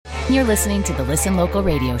You're listening to the Listen Local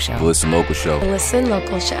Radio Show. The Listen Local Show. The Listen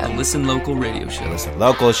Local Show. The Listen Local Radio Show. The Listen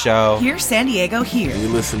Local Show. Here, San Diego, here. You're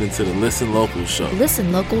listening to the Listen Local Show.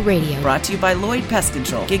 Listen Local Radio. Brought to you by Lloyd Pest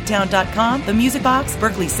Control, Gigtown.com, The Music Box,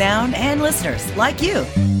 Berkeley Sound, and listeners like you.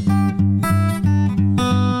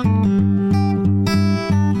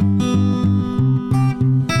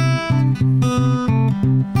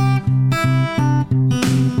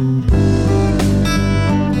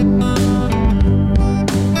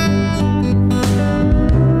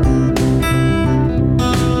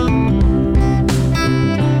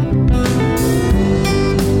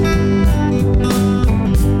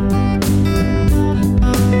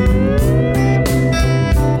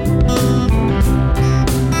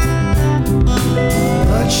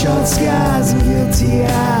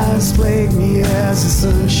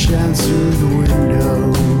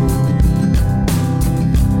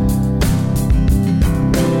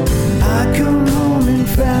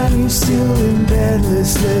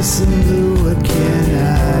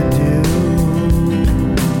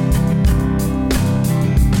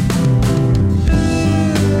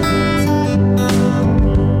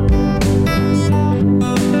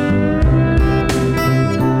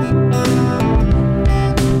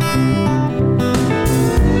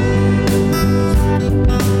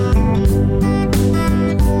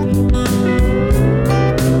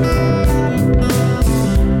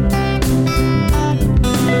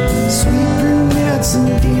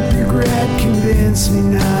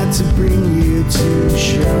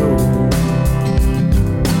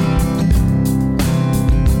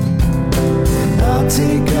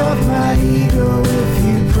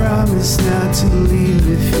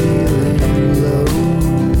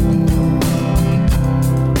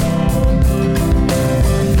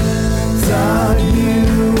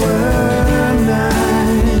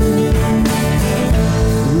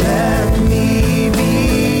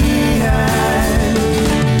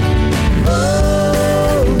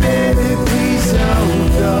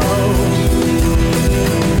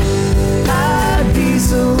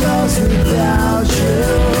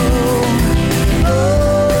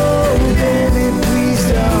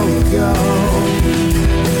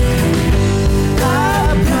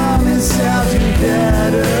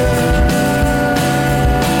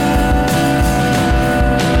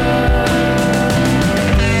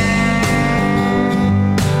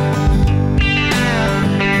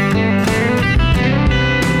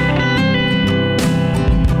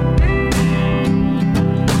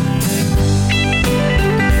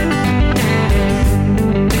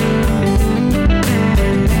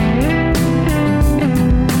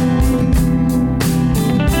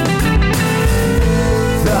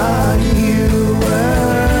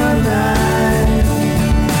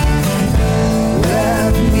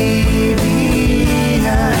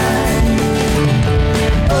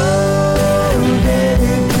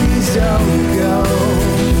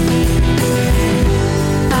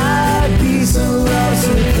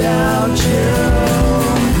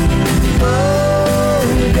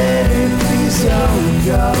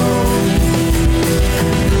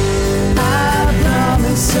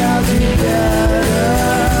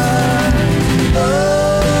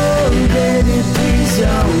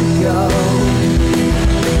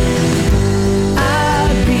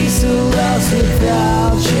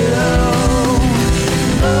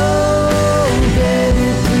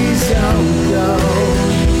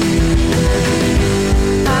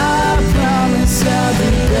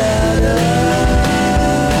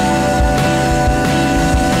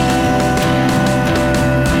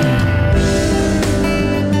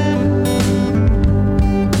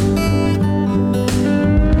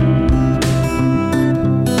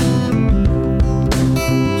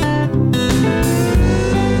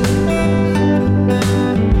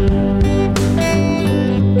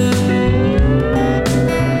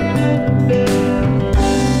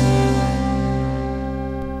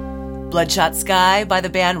 Bloodshot Sky by the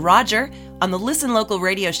band Roger on the Listen Local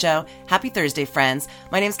Radio Show. Happy Thursday, friends.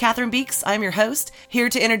 My name's Catherine Beeks. I'm your host, here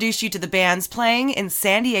to introduce you to the bands playing in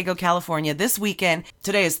San Diego, California this weekend.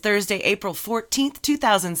 Today is Thursday, April 14th,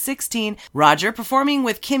 2016. Roger performing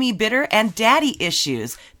with Kimmy Bitter and Daddy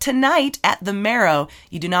Issues tonight at the Marrow.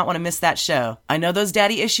 You do not want to miss that show. I know those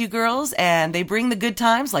Daddy Issue girls, and they bring the good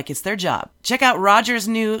times like it's their job. Check out Roger's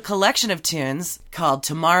new collection of tunes called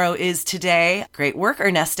Tomorrow Is Today. Great work,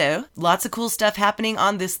 Ernesto. Lots of cool stuff happening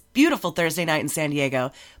on this beautiful Thursday night in San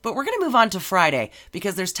Diego. But we're going to move on to Friday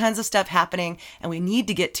because there's tons of stuff happening and we need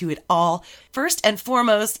to get to it all. First and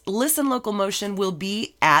foremost, Listen Local Motion will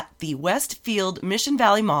be at the Westfield Mission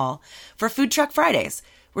Valley Mall for Food Truck Fridays.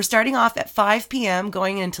 We're starting off at 5 p.m.,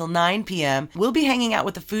 going until 9 p.m. We'll be hanging out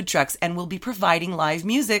with the food trucks, and we'll be providing live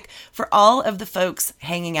music for all of the folks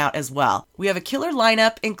hanging out as well. We have a killer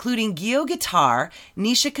lineup, including Gio Guitar,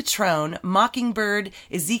 Nisha Catrone, Mockingbird,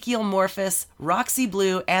 Ezekiel Morphus, Roxy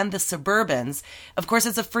Blue, and the Suburbans. Of course,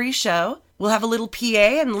 it's a free show. We'll have a little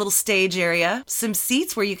PA and a little stage area, some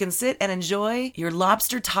seats where you can sit and enjoy your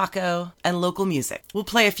lobster taco and local music. We'll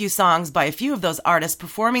play a few songs by a few of those artists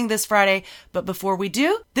performing this Friday, but before we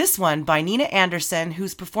do, this one by Nina Anderson,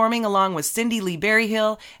 who's performing along with Cindy Lee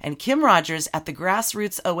Berryhill and Kim Rogers at the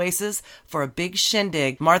Grassroots Oasis for a big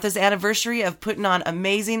shindig. Martha's anniversary of putting on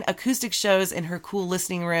amazing acoustic shows in her cool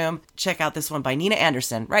listening room. Check out this one by Nina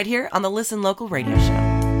Anderson right here on the Listen Local radio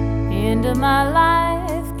show. Into my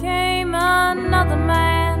life came another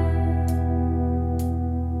man.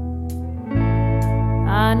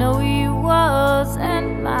 I know he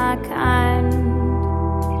wasn't my kind.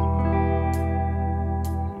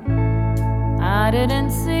 I didn't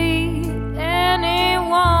see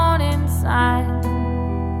anyone inside.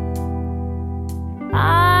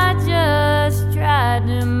 I just tried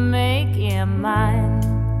to make him mine.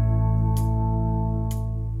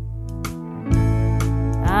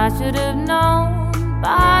 I should have known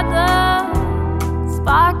by the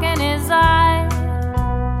spark in his eye.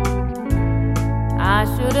 I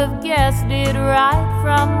should have guessed it right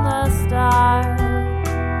from the start.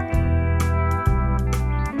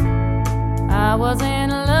 I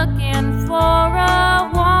wasn't looking for a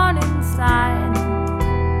warning sign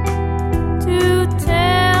to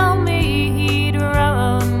tell me he'd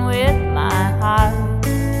run with my heart.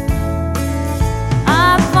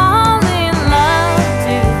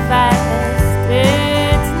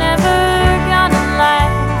 It's never gonna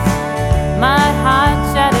last. My heart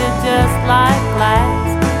shattered just like glass.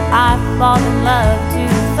 I fall in love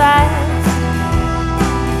too fast.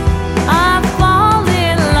 I fall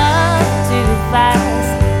in love too fast.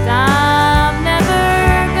 I'm never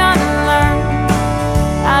gonna learn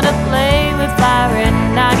how to play with fire and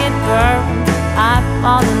not get burned. I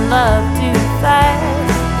fall in love too fast.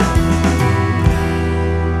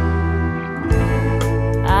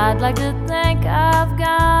 I'd like to think I've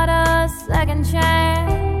got a second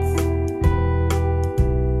chance,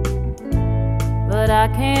 but I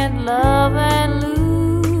can't love and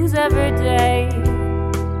lose every day.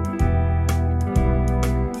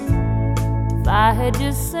 If I had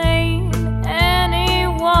just seen any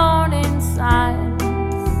warning signs,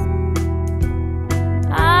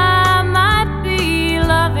 I might be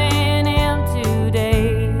loving him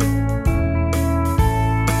today.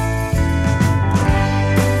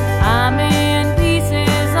 I'm in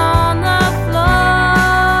pieces on the floor.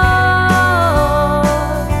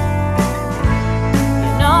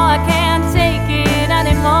 You know I can't take it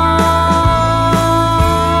anymore.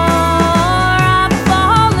 I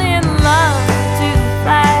fall in love too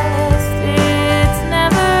fast. It's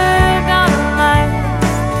never gonna last.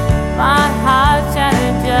 My heart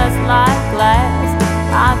shattered just like glass.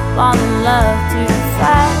 I fall in love too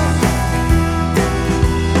fast.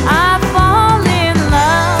 I fall in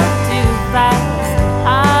love too fast.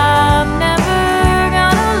 I'm never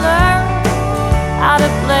gonna learn how to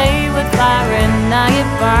play with fire and not get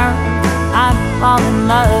burned. I fall in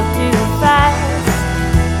love too fast.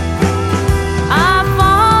 I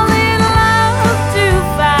fall in love too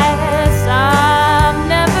fast. I'm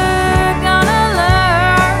never gonna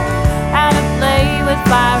learn how to play with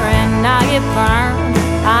fire and not get burned.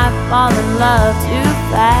 I fall in love too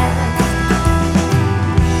fast.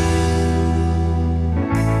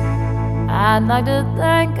 I'd like to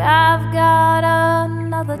think I've got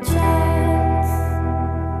another chance.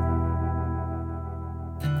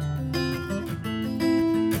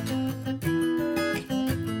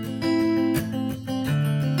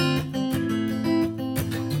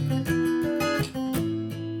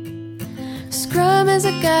 Scrub is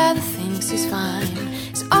a guy that thinks he's fine.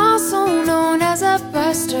 He's also known as a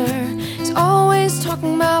buster. He's always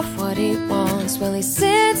talking about what he wants. Well, he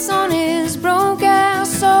sits on his broke ass.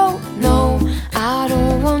 So no, I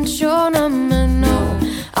don't want your number. No,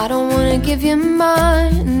 I don't wanna give you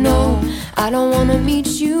mine. No, I don't wanna meet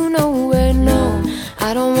you nowhere. No,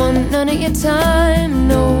 I don't want none of your time.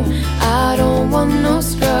 No, I don't want no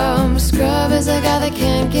scrub. Scrub is a guy that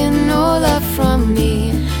can't get no love from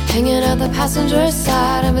me, hanging out the passenger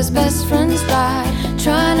side of his best friend's ride,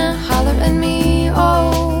 trying to holler at me.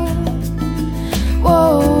 Oh,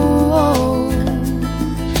 whoa, whoa.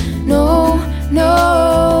 No, no.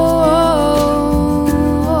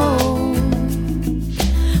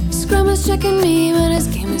 Scrum is checking me when his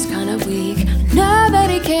game is kinda weak. Now that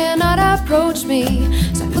he cannot approach me,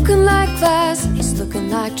 so I looking like glass, and he's looking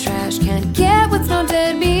like trash. Can't get with no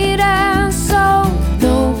deadbeat ass. So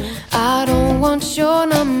no, I don't want your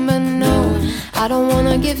number, no. I don't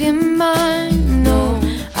wanna give you mine, no.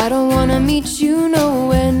 I don't wanna meet you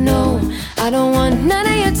nowhere, no. I don't want none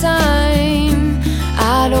of your time.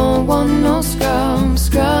 I don't want no scrum.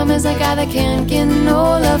 Scrum is a guy that can't get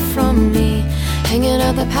no love from me, hanging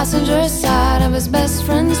out the passenger side of his best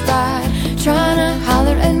friend's ride, trying to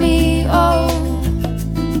holler at me, oh.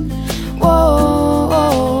 Whoa,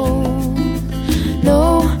 oh. No,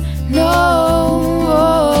 no,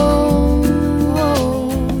 oh, oh.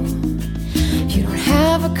 If you don't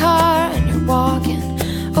have a car and you're walking,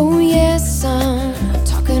 oh yes, son, I'm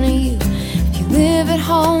talking to you. If you live at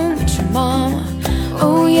home with your mama,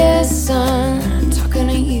 oh yes, son, I'm talking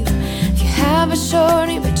to you. If you have a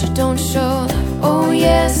shorty but you don't show love, oh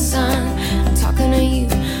yes, son, I'm talking to you.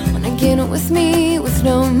 Wanna get it with me with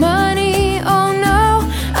no money, oh no,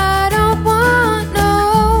 I don't want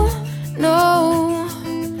no, no,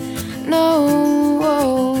 no,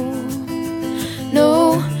 oh, no,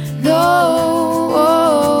 no, oh,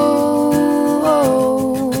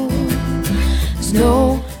 oh. 'Cause no,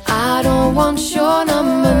 I don't want your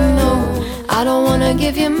number, no. I don't wanna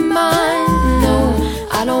give you mine, no.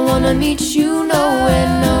 I don't wanna meet you nowhere,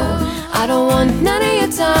 no. I don't want none of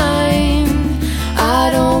your time.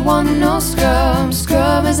 I don't want no scrub.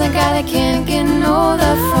 Scrub is a guy that can't get no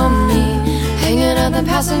love from me, hanging out the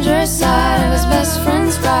passenger side of his best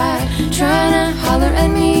friend's ride, trying to holler at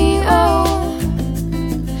me, oh,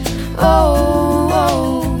 oh,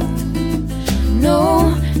 oh. No,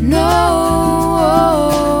 no, oh,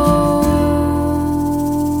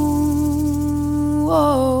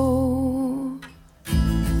 oh.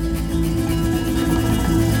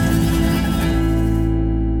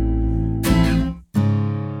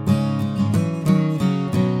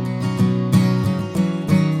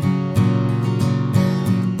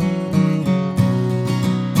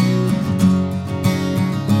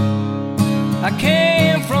 I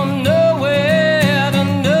came from nowhere to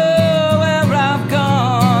nowhere I've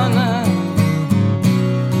gone.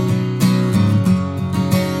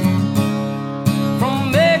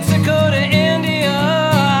 From Mexico to India,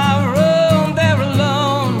 I roamed there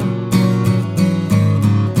alone.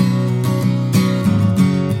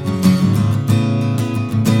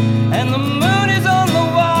 And the moon is on the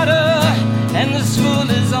water, and the school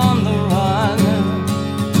is on the run.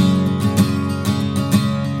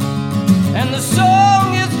 And the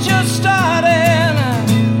song is just starting.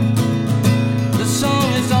 The song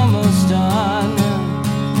is almost done.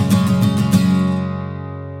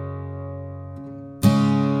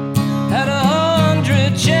 Had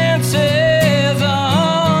 100 chances,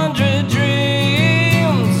 100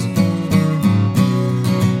 dreams.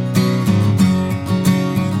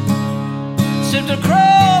 Stepped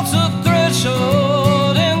across the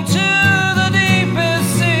threshold into the deepest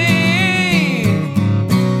sea.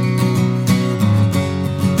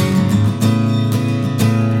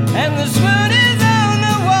 And this moon is on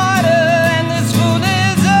the water, and this fool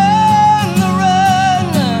is on the run.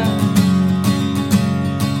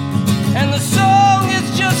 And the song is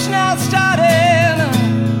just now starting.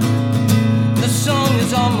 The song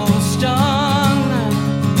is almost done.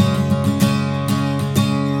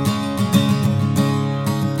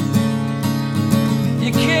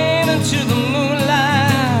 You came into the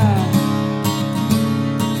moonlight.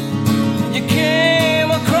 You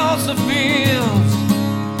came across the fields.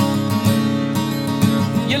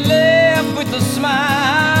 You left with a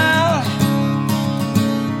smile,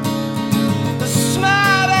 the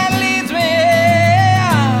smile that leads me.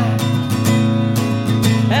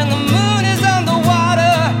 And the moon is on the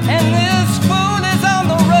water, and this fool is on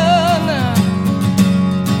the run.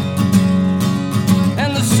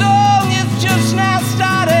 And the song is just now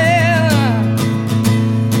starting.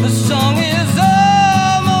 The song is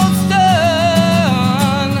almost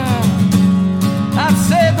done. I'd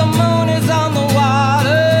say the moon is on the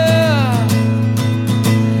water,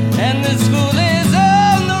 and this fool is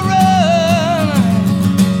on the run.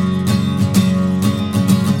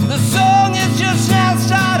 The song is just now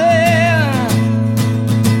starting.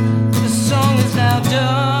 The song is now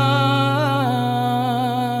done.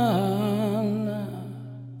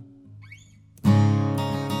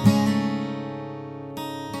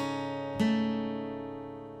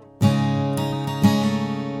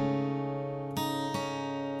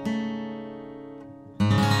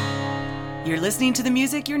 You're listening to the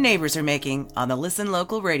music your neighbors are making on the Listen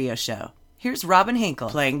Local radio show. Here's Robin Hinkle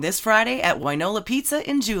playing this Friday at Wynola Pizza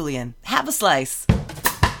in Julian. Have a slice.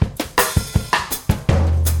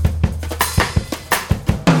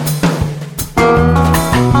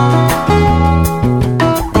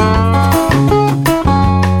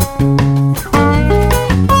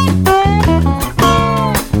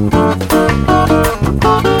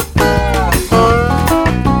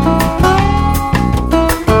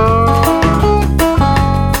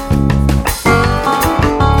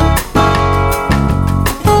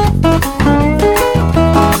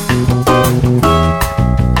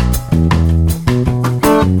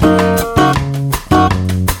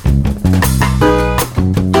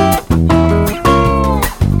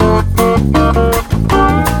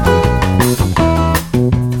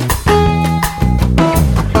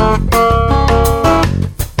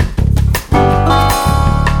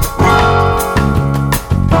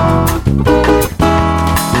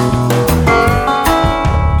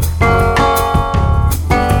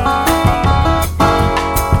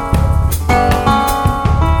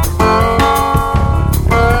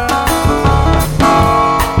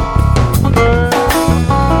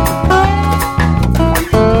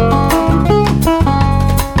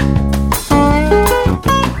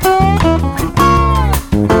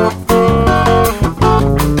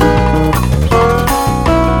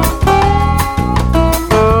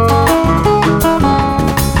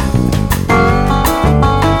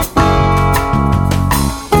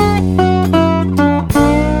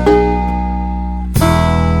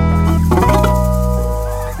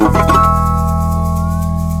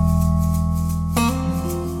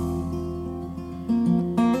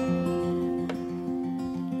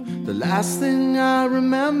 The last thing I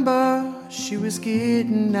remember, she was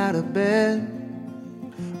getting out of bed,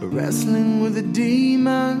 wrestling with the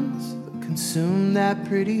demons that consumed that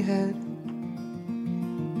pretty head.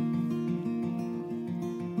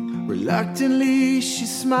 Reluctantly, she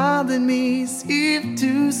smiled at me, as if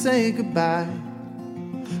to say goodbye.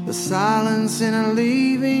 The silence in her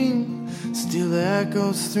leaving still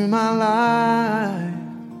echoes through my life.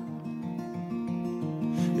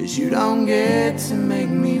 'Cause you don't get to make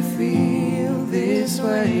me feel this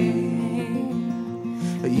way.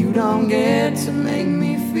 You don't get to make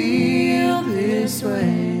me feel this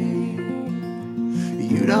way.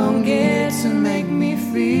 You don't get to make me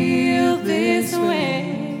feel this way.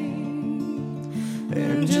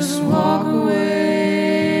 And just walk away.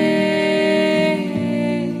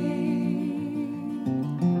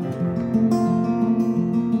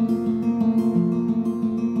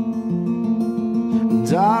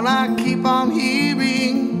 And all I keep on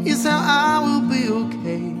hearing is how I will be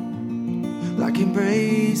okay. Like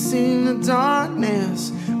embracing the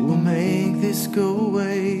darkness will make this go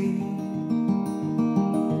away.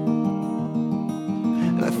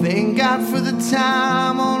 And I thank God for the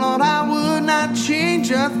time, oh Lord, I would not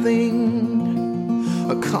change a thing.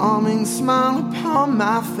 A calming smile upon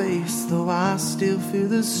my face, though I still feel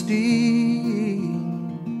the sting.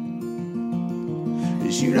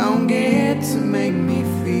 'Cause you don't get to make me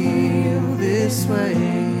feel this way.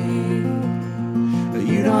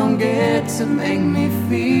 You don't get to make me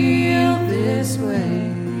feel this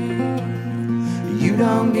way. You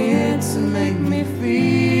don't get to make me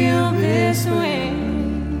feel this way.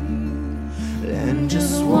 And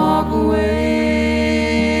just walk away.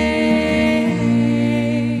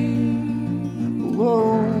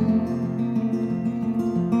 Whoa.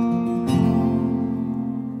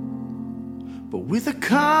 But with a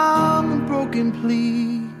calm and broken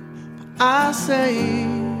plea, I say,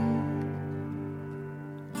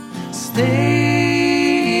 stay.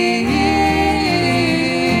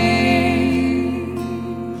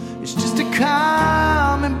 It's just a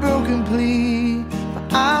calm and broken plea, but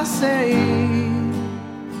I say,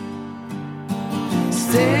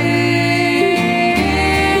 stay.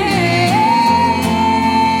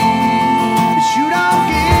 But you don't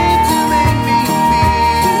get to make me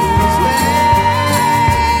feel this way.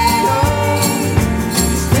 Oh,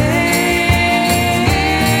 stay.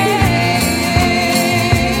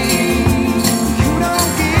 You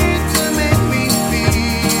don't get to make me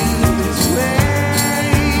feel this way.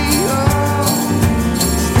 Oh,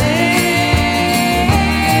 stay.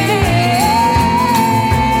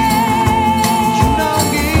 You don't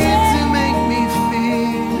get to make me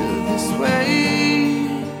feel this way.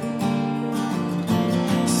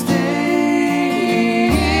 Stay.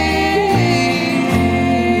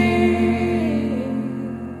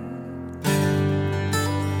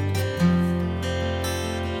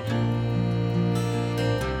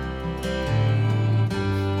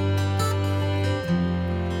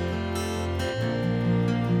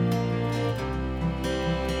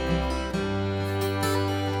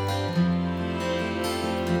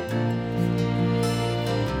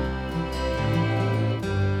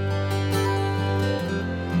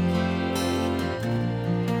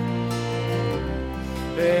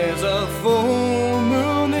 There's a full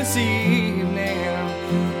moon this evening,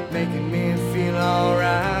 making me feel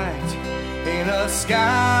alright. In a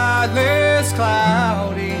sky less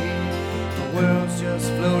cloudy, the world's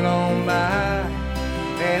just float on by.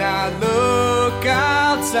 And I look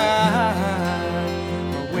outside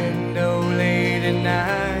my window late at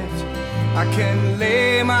night. I can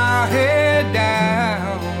lay my head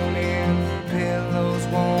down in pillows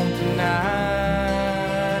warm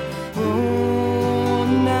tonight. Oh,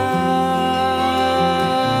 night,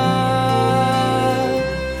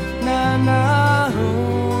 night, night,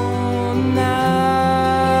 oh, night.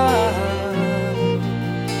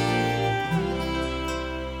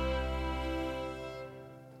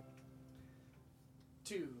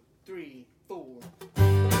 2, 3, 4.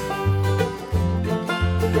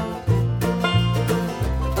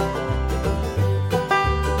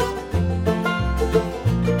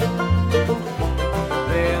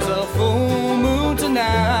 There's a full moon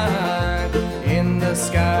tonight in the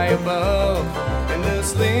sky above, and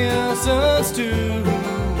this listens to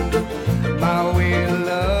my way of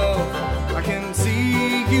love. I can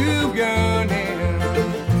see you yearning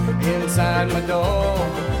inside my door.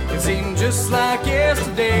 It seemed just like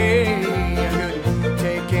yesterday. I couldn't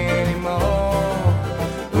take any more.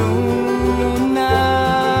 Ooh, night,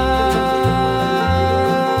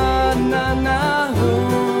 night, night,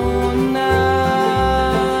 ooh.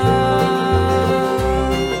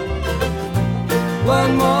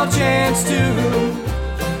 chance to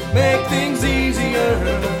make things easier.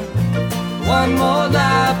 One more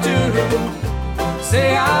life to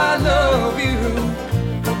say I love you.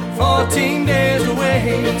 14 days to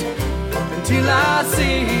wait until I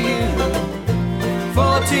see you.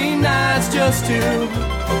 14 nights just to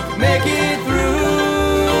make it through.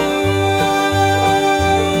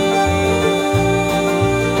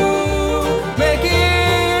 Make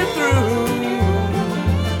it through.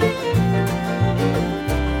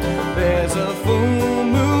 There's a full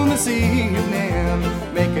moon this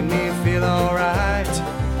evening, making me feel alright.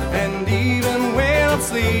 And even when I'm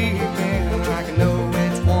sleeping, I can know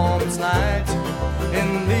it's warm and light.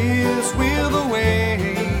 And this with the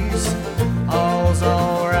ways, all's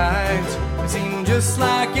alright. It seemed just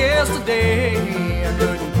like yesterday, I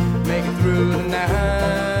couldn't make it through the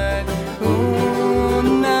night. Oh,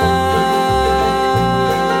 night.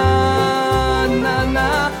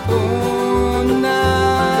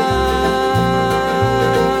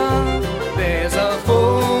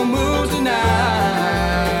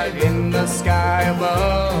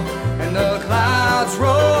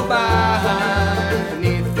 Roll by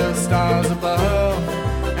beneath the stars above,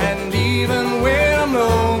 and even when I'm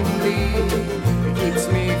lonely, it keeps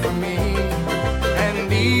me from me.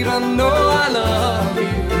 And even though I love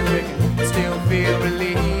you, it can still feel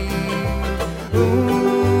relief.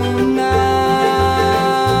 Ooh, na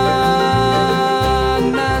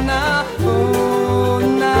na na, ooh,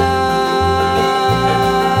 na.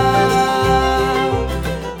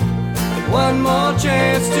 One more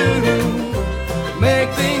chance to make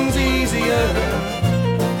things easier.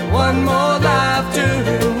 One more life to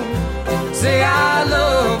say I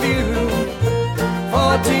love you.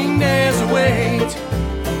 14 days to wait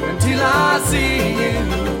until I see you.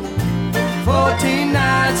 14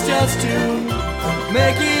 nights just to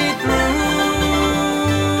make it through.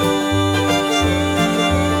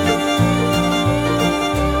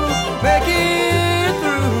 Make it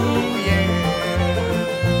through, yeah.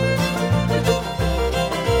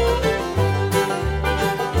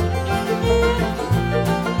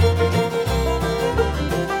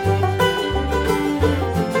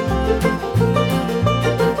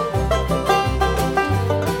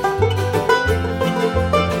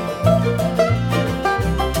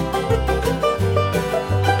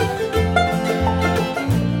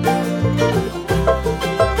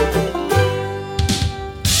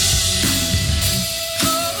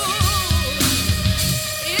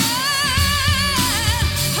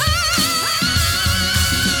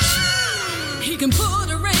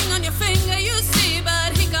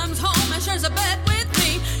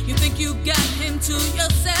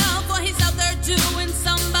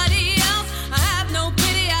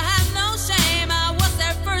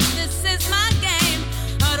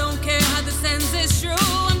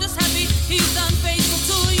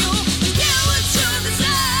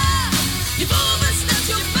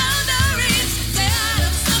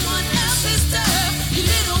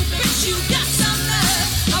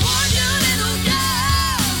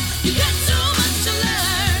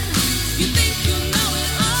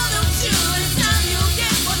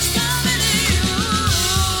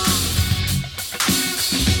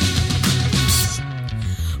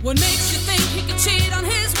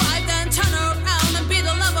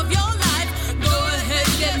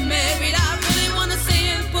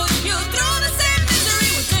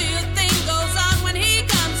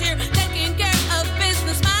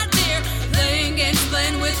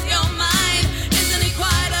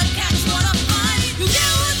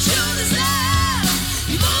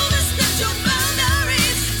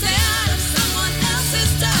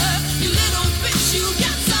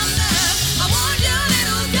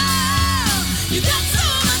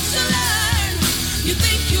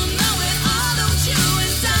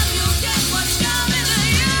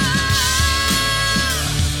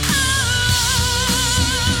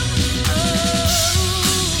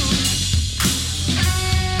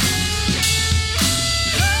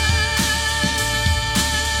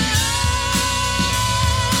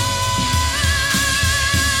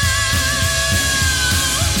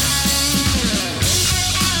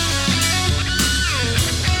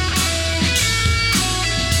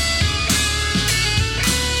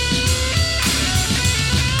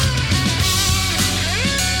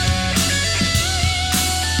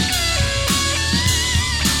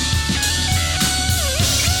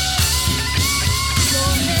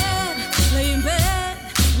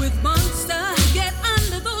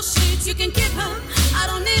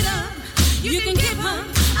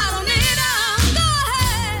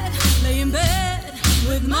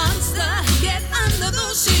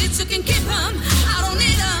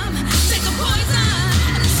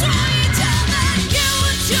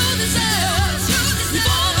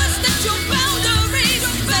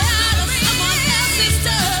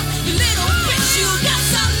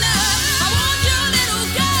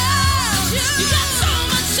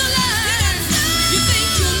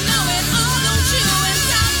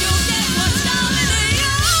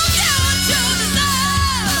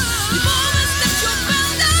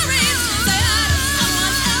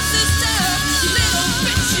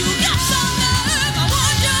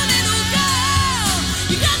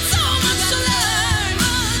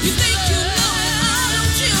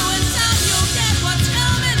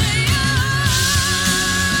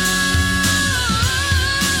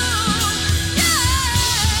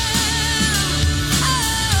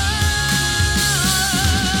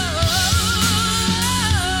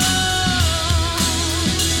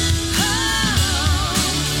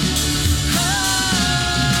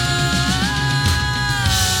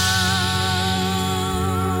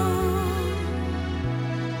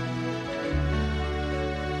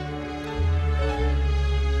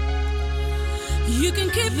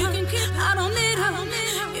 keep her. I don't need her.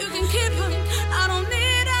 You can keep her. I don't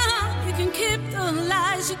need her. You can keep the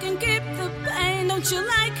lies. You can keep the pain. Don't you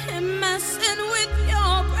like him messing with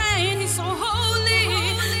your brain? He's so holy.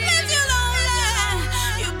 Leave you lonely.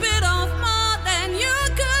 You bit off more than you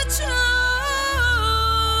could chew.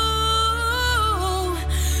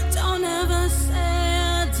 Don't ever say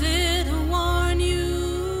I didn't warn you.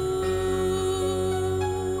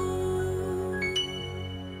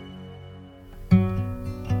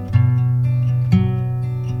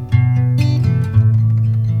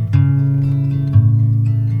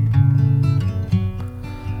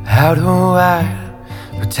 How do I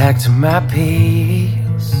protect my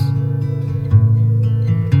peace?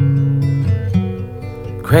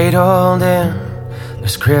 Cradled in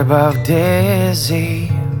this crib of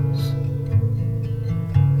disease.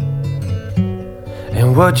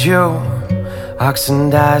 And would you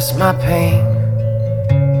oxidize my pain?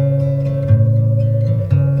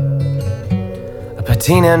 A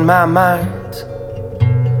patina in my mind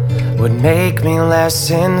would make me less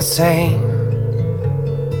insane.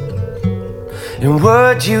 And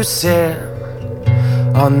would you sit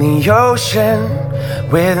on the ocean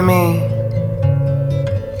with me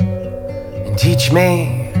and teach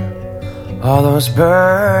me all those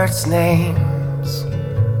birds' names?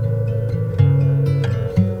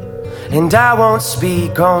 And I won't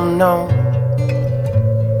speak, oh no,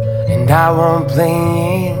 and I won't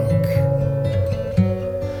blink,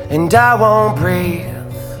 and I won't breathe,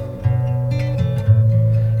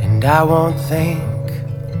 and I won't think.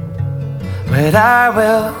 But I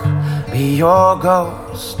will be your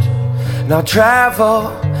ghost, and I'll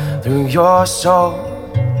travel through your soul.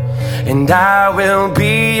 And I will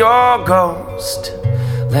be your ghost.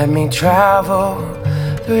 Let me travel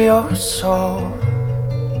through your soul.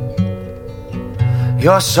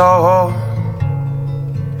 Your soul.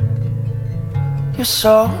 Your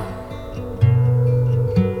soul.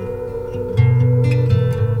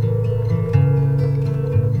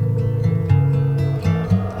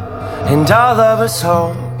 And all of us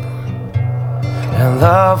hope and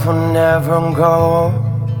love will never go.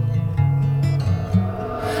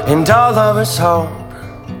 And all of us hope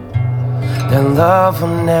that love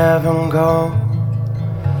will never go.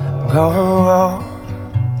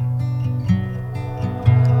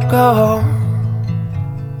 Go.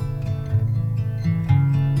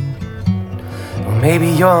 Or maybe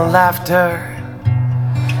your laughter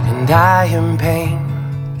and I am pain.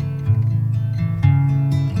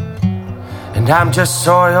 And I'm just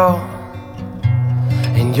soil,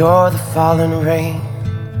 and you're the fallen rain.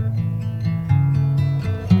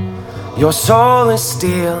 Your soul is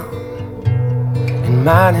steel, and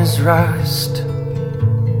mine is rust.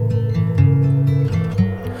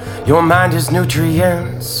 Your mind is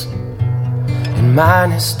nutrients, and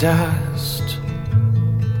mine is dust.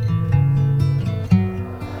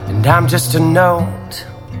 And I'm just a note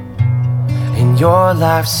in your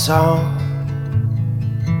life song.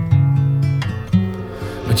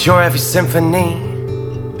 But you're every symphony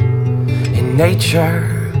in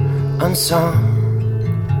nature unsung.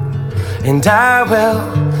 And I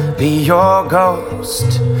will be your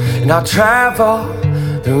ghost, and I'll travel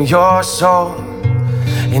through your soul.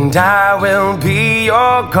 And I will be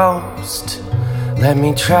your ghost. Let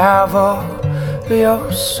me travel through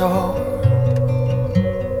your soul.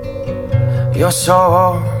 Your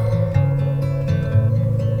soul.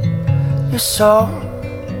 Your soul.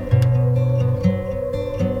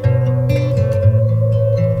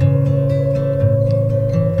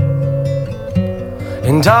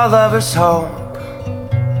 And all of us hope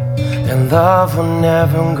that love will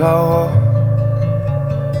never go.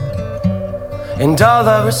 And all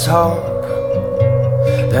of us hope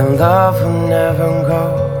that love will never go.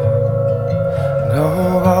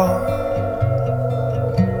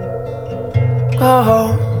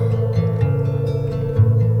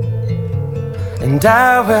 And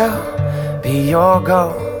I will be your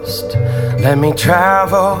ghost. Let me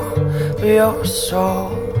travel through your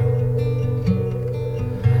soul.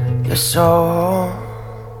 Your soul.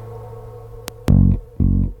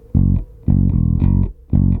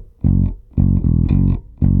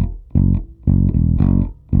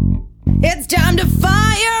 It's time to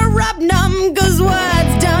fire up numb, 'cause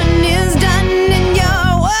what's done is done, and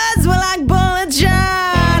your words were like bullets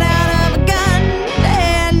shot out of a gun.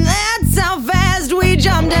 And that's how fast we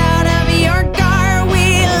jumped out of your car. We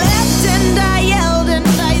left and I yelled and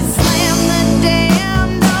I slammed the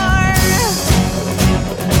damn door.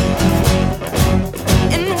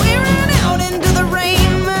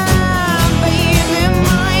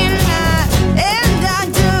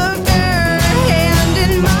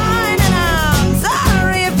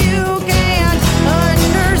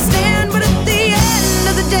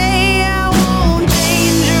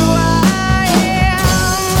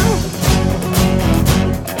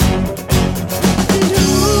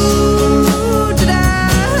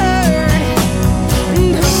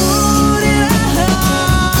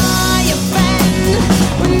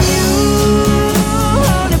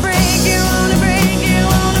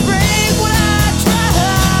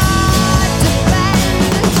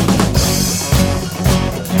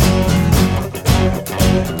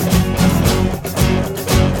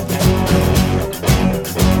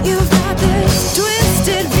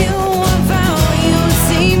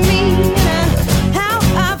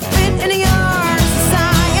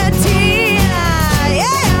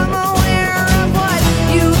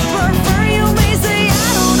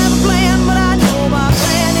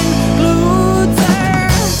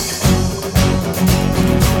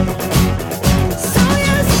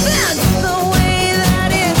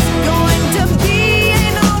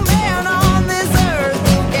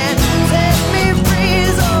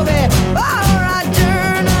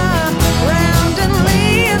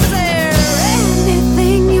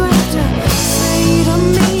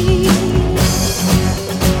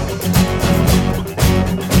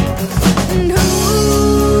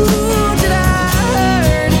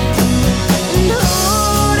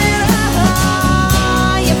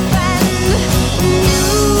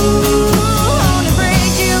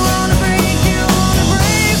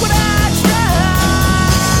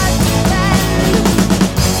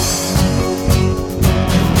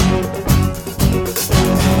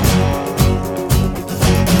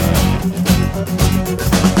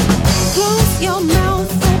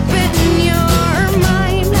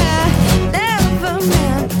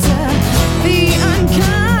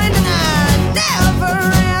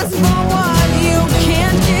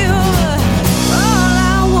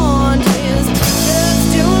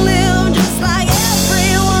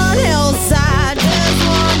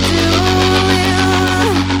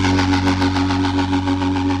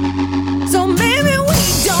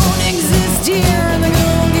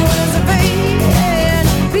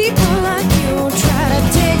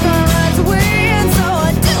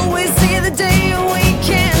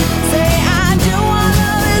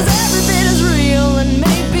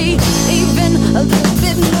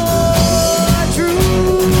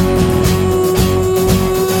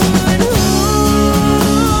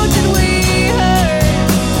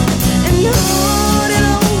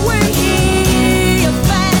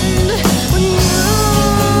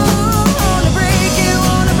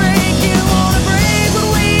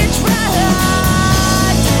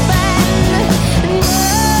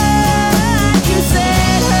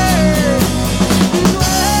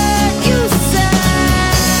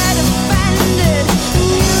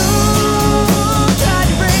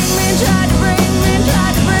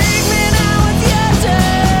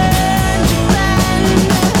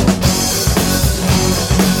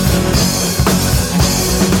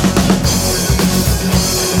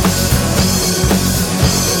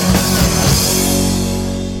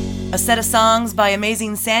 set of songs by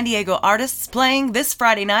amazing San Diego artists playing this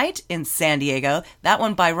Friday night in San Diego. That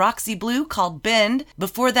one by Roxy Blue called Bend.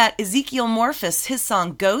 Before that, Ezekiel Morphus, his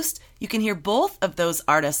song Ghost. You can hear both of those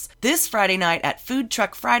artists this Friday night at Food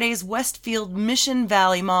Truck Fridays, Westfield Mission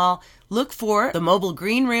Valley Mall. Look for the Mobile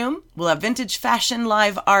Green Room. We'll have vintage fashion,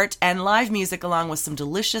 live art, and live music along with some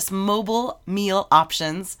delicious mobile meal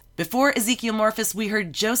options. Before Ezekiel Morphus, we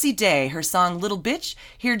heard Josie Day, her song Little Bitch.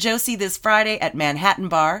 Hear Josie this Friday at Manhattan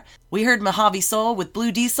Bar. We heard Mojave Soul with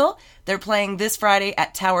Blue Diesel. They're playing this Friday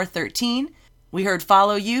at Tower 13. We heard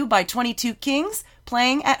Follow You by 22 Kings,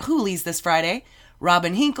 playing at Hooley's this Friday.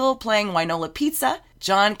 Robin Hinkle playing Winola Pizza.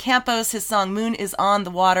 John Campos, his song Moon is on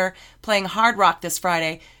the Water, playing Hard Rock this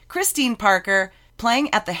Friday. Christine Parker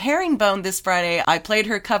playing at the Herringbone this Friday. I played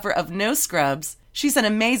her cover of No Scrubs. She's an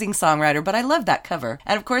amazing songwriter, but I love that cover.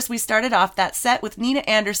 And of course, we started off that set with Nina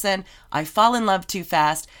Anderson, I Fall in Love Too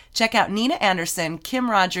Fast. Check out Nina Anderson,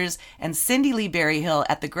 Kim Rogers, and Cindy Lee Berryhill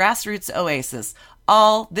at the Grassroots Oasis.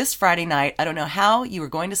 All this Friday night. I don't know how you are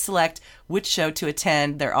going to select which show to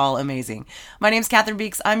attend. They're all amazing. My name's Catherine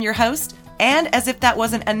Beeks. I'm your host. And as if that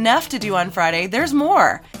wasn't enough to do on Friday, there's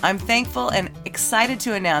more. I'm thankful and excited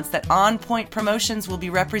to announce that On Point Promotions will be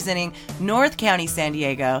representing North County, San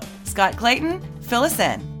Diego. Scott Clayton, fill us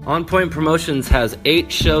in. On Point Promotions has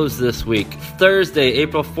 8 shows this week. Thursday,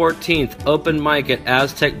 April 14th, open mic at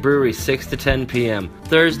Aztec Brewery, 6 to 10 p.m.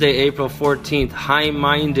 Thursday, April 14th,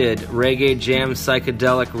 high-minded reggae jam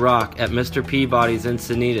psychedelic rock at Mr. Peabody's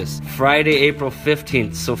Encinitas. Friday, April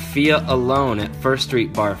 15th, Sophia Alone at First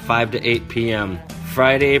Street Bar, 5 to 8 p.m.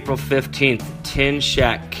 Friday, April 15th, Tin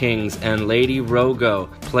Shack Kings and Lady Rogo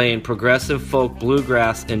playing progressive folk,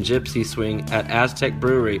 bluegrass, and gypsy swing at Aztec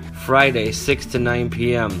Brewery, Friday, 6 to 9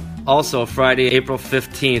 p.m. Also, Friday, April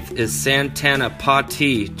 15th is Santana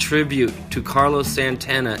Pati tribute to Carlos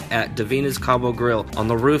Santana at Davina's Cabo Grill on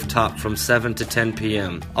the rooftop from 7 to 10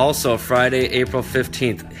 p.m. Also, Friday, April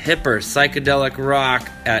 15th, hipper psychedelic rock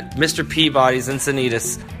at Mr. Peabody's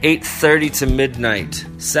Encinitas, 8:30 to midnight.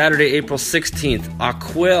 Saturday, April 16th,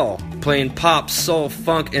 Aquil playing pop, soul,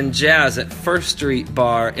 funk, and jazz at First Street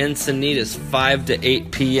Bar, Encinitas, 5 to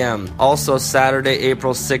 8 p.m. Also, Saturday,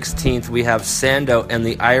 April 16th, we have Sando and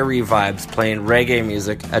the Irie Vibes playing reggae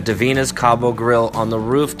music at Davina's Cabo Grill on the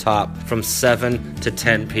rooftop from 7 to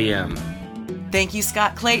 10 p.m. Thank you,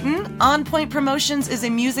 Scott Clayton. On Point Promotions is a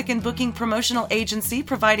music and booking promotional agency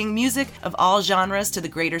providing music of all genres to the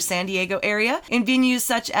greater San Diego area in venues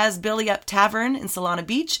such as Billy Up Tavern in Solana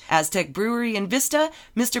Beach, Aztec Brewery in Vista,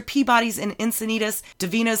 Mr. Peabody's in Encinitas,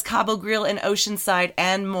 Davina's Cabo Grill in Oceanside,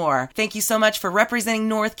 and more. Thank you so much for representing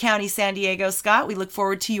North County, San Diego, Scott. We look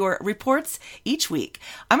forward to your reports each week.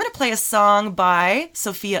 I'm going to play a song by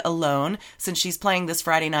Sophia Alone since she's playing this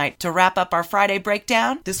Friday night to wrap up our Friday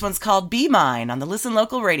breakdown. This one's called Be Mine on the Listen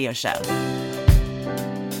Local radio show.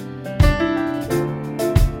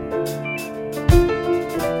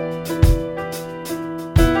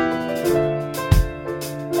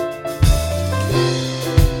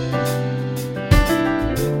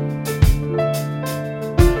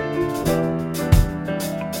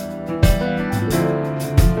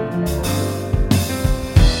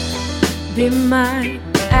 Be mine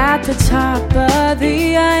at the top of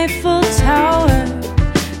the Eiffel Tower.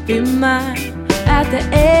 Be mine at the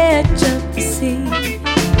edge of the sea.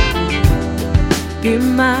 Be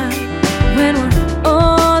mine when we're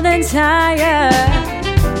old and tired,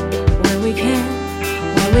 when we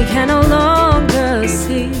can no longer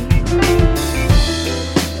see.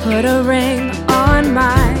 Put a ring on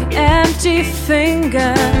my empty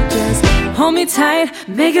finger. Just hold me tight,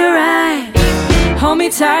 make it right. Hold me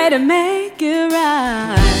tight and make it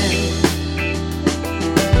right.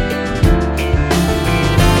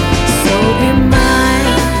 So be mine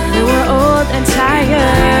when we're old and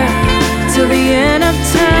tired, till the end of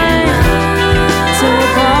time, till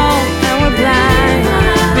we're bald and we're blind.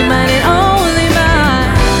 Be mine and only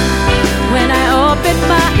mine when I open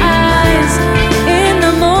my eyes in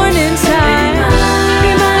the morning time.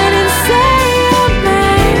 Be mine and say your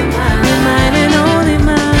name. Be mine and only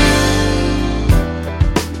mine.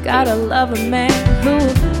 Gotta love a man who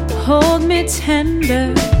will hold me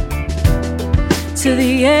tender to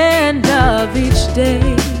the end of each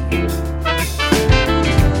day.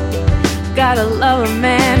 Gotta love a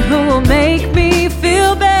man who will make me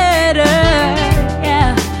feel better,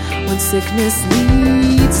 yeah, when sickness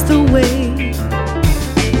leads the way.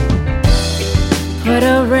 Put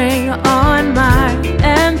a ring on my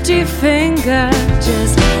empty finger.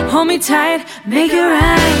 Just hold me tight, make it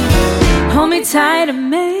right. Hold me tight and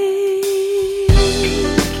make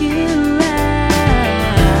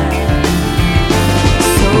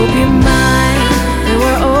be mine, and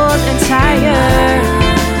we're old and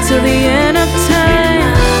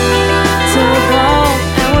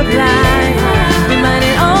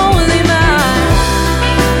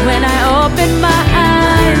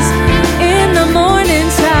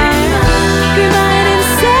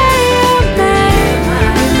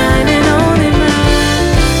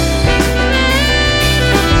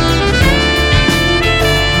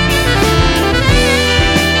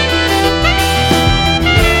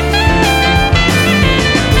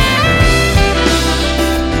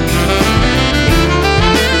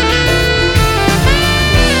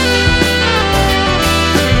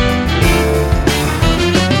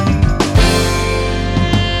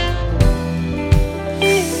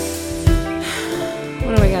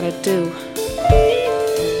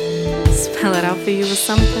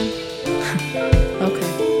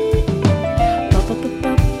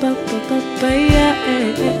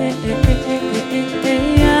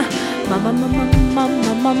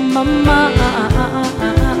on my mind.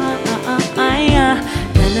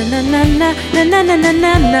 Na na na na na na na na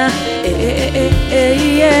na na.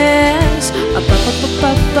 Yes.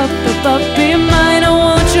 Be mine,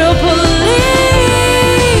 won't you please?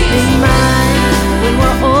 Be mine when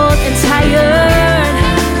we're old and tired,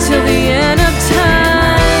 till the end of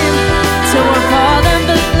time, till we're called and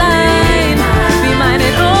blind. Be mine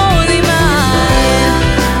and only mine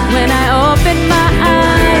when I open my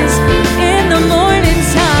eyes in the morning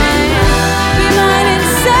time. Be mine and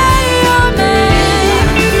say you're mine.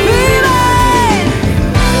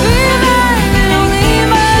 Be mine and only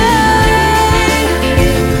mine.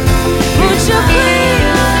 Won't you please?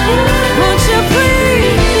 Won't you please?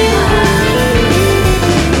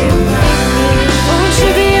 Won't you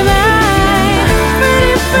be mine?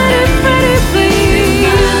 Pretty, pretty, pretty, please.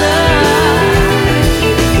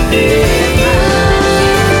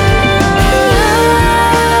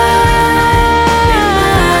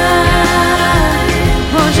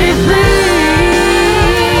 Won't you please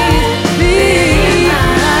be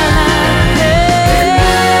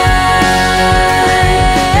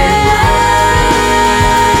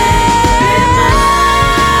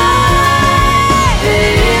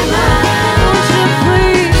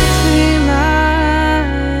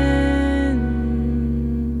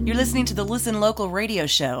You're listening to the Listen Local radio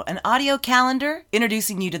show, an audio calendar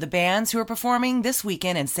introducing you to the bands who are performing this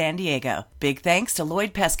weekend in San Diego. Big thanks to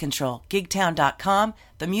Lloyd Pest Control, Gigtown.com,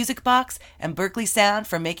 The Music Box, and Berkeley Sound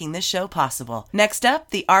for making this show possible. Next up,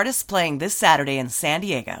 the artists playing this Saturday in San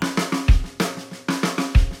Diego.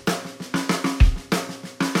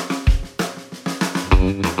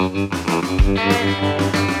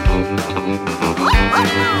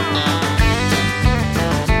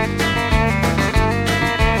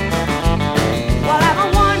 Well, ever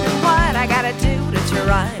wondered what I gotta do to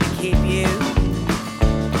try to keep you?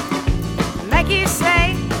 Make you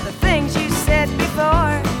say the things you said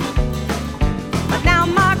before. But now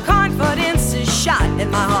my confidence is shot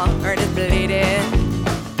and my heart is bleeding.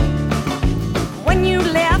 When you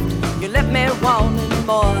left me wanting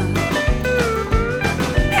more.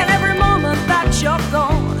 And every moment that you're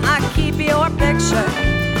gone, I keep your picture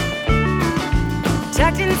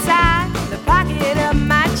tucked inside the pocket of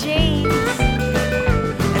my jeans.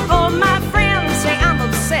 And all my friends say I'm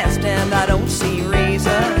obsessed and I don't see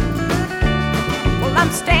reason. Well,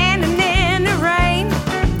 I'm standing in the rain,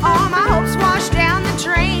 all my hopes washed down the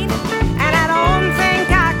drain, and I don't think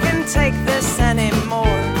I can take this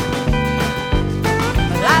anymore.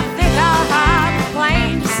 But I think I'll hop a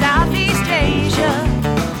plane to Southeast Asia,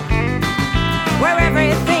 where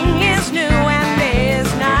everything is new and day is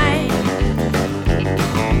night.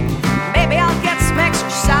 Maybe I'll get some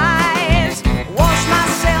exercise, wash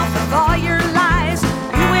myself with all your lies.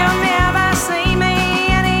 You will never see me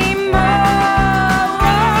anymore.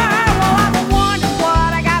 Well, I've wondered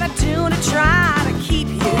what I gotta do to try to keep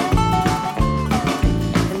you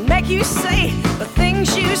and make you say the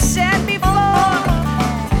things you said before.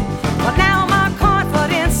 But now my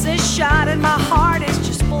confidence is shot and my heart is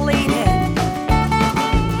just bleeding.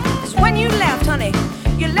 'Cause when you left, honey,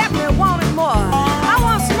 you left me wanting more. I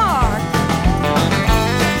want some more.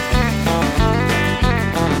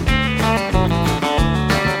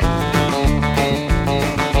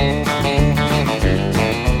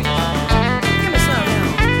 Give me some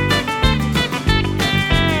now.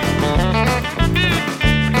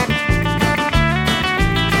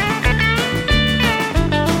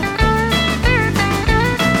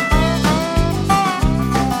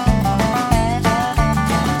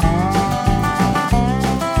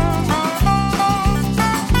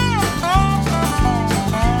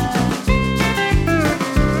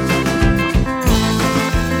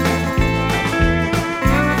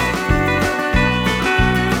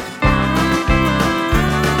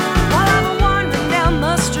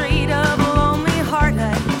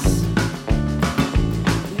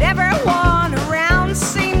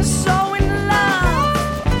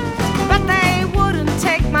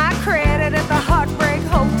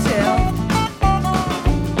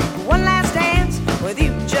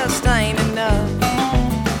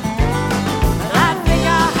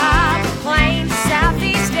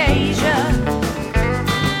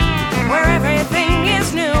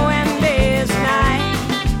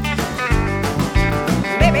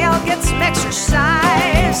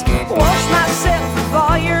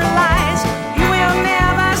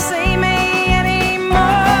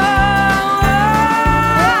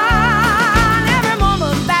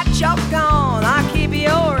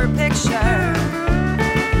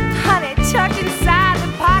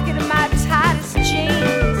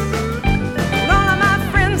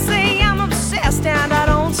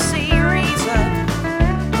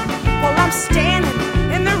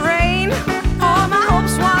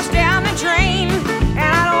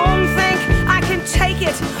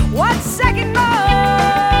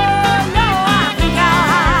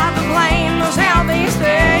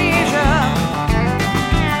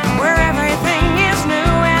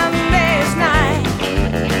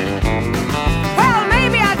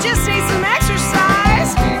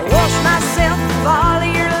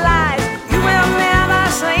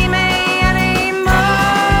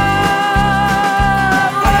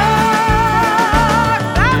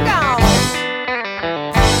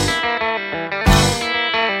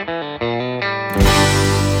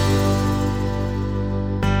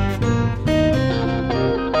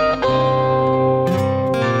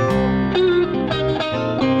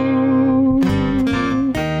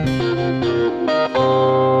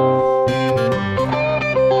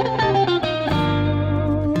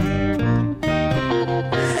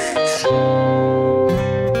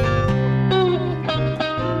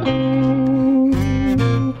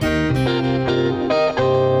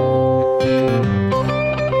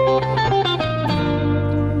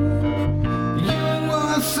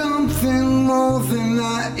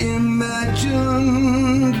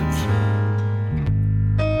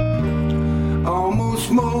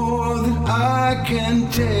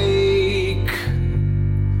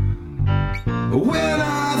 When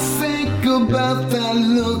I think about that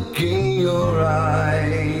look in your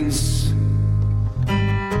eyes,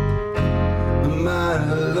 my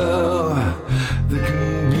love, there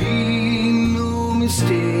can be no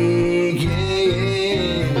mistake.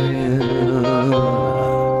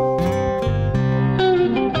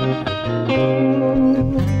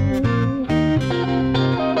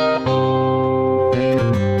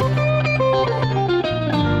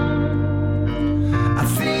 I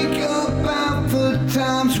think about the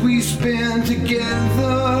times we spend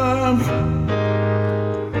together.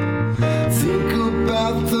 Think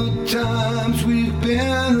about the times we've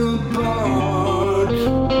been apart.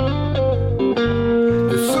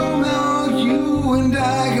 Somehow you and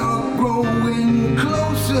I are growing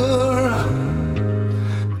closer.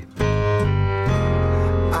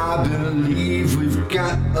 I believe we've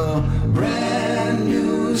got a brand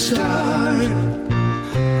new start.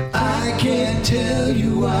 I can't tell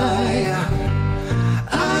you why,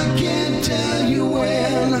 I can't tell you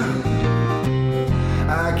when.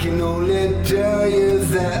 I can only tell you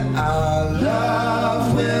that our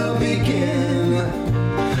love will begin.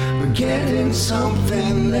 We're getting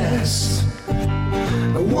something less,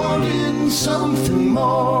 wanting something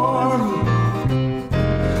more.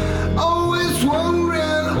 Always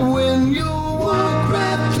wondering when you walk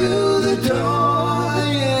right through the door.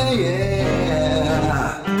 Yeah, yeah.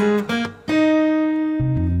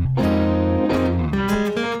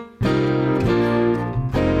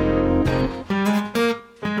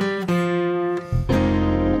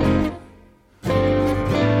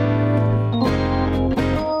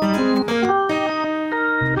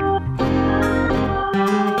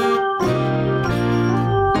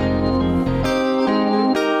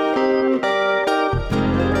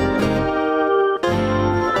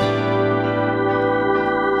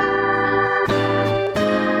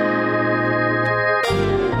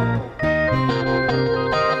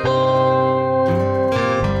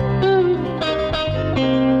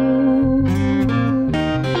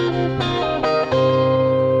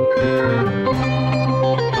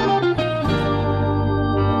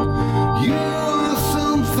 You are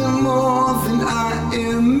something more than I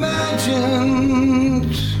imagined.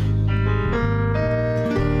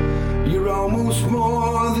 You're almost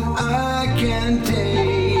more than I can take.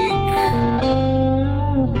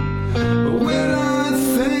 When I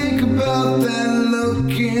think about that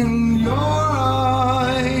look in your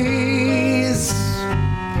eyes,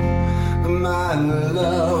 my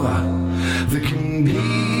love, there can be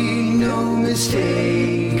no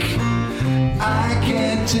mistake. I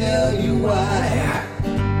can't tell you why,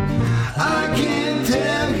 I can't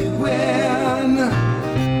tell you when.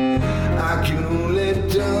 I can only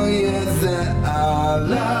tell you that our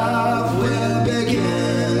love will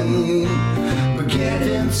begin. We're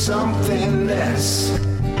getting something less,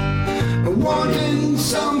 wanting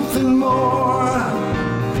something more.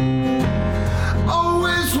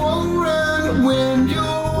 Always wondering when you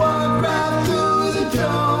walk right through the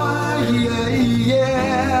door. Yeah, yeah.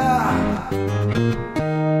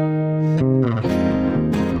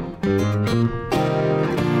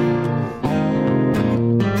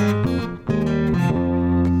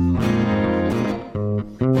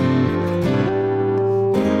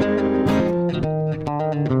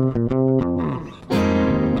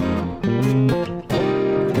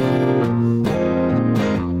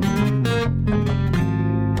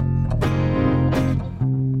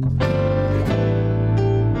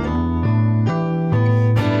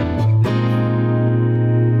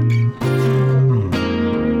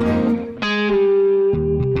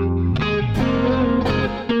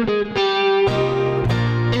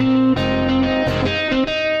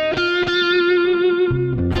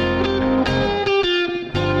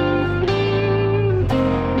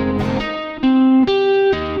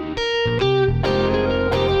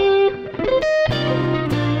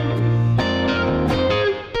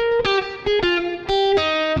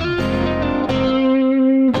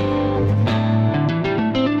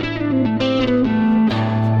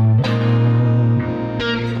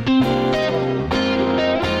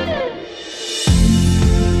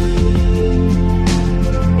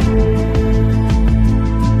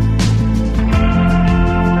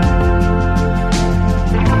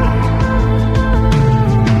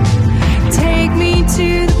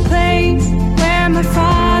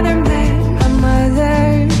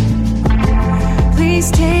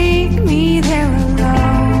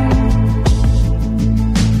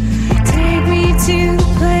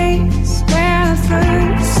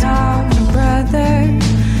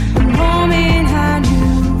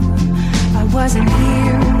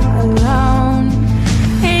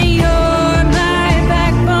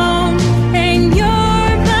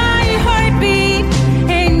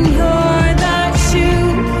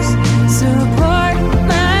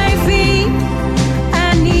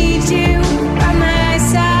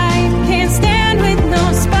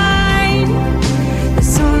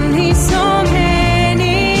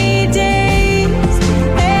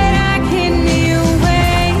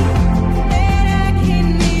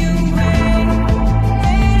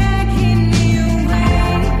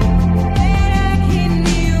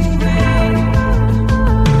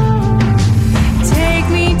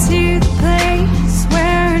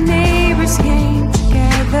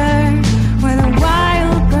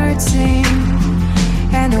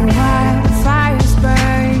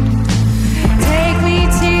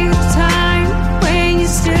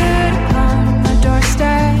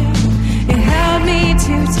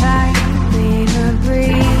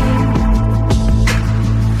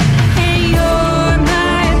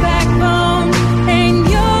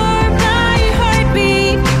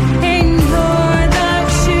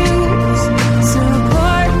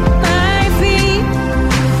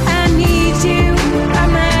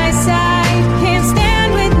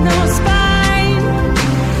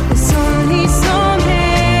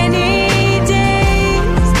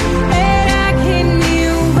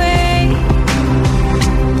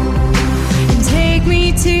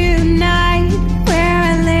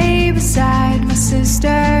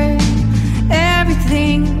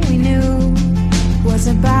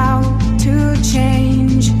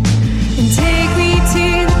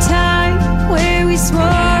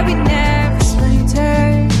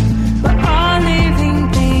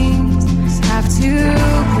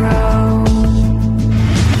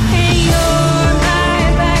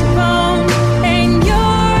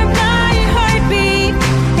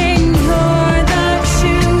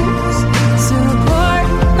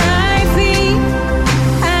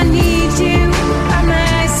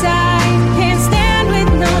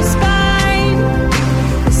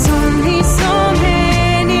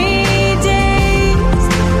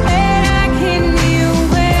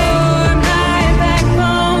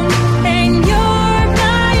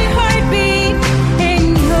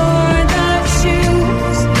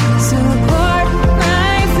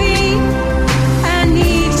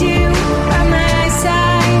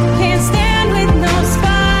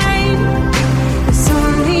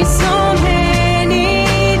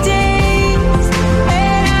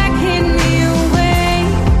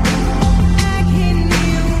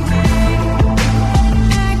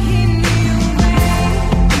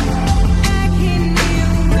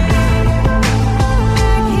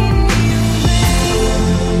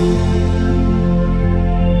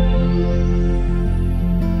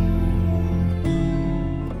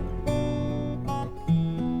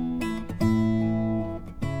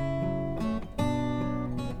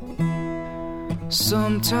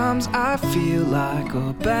 Sometimes I feel like a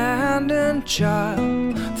abandoned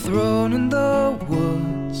child, thrown in the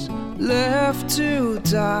woods, left to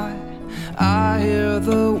die. I hear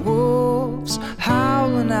the wolves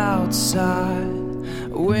howling outside.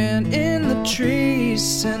 Wind in the trees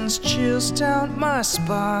sends chills down my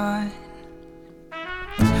spine.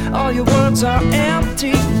 All your words are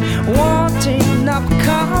empty, wanting, not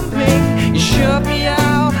becoming. You shut me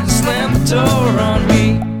out, slam the door on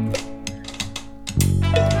me.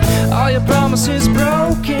 All your promises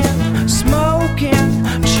broken, smoking,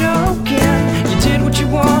 choking. You did what you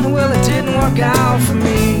wanted, well it didn't work out for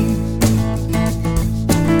me.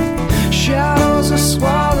 Shadows are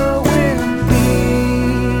swallowing me.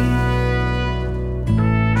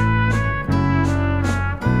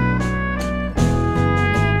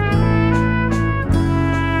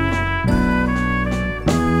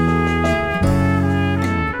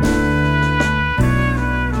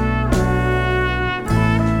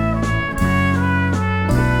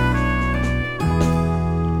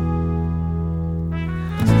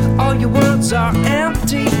 All your words are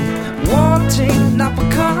empty, wanting, not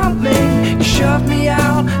becoming. You shoved me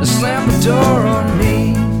out and slammed the door on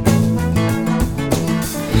me.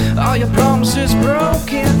 All your promises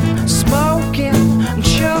broken, smoking, and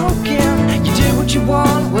choking. You did what you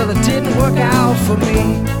want, well it didn't work out for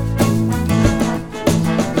me.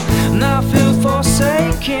 Now I feel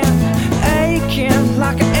forsaken, aching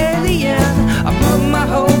like an alien. I put my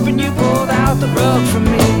hope and you pulled out the rug from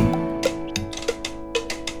me.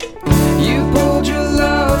 You pulled your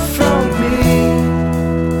love from me.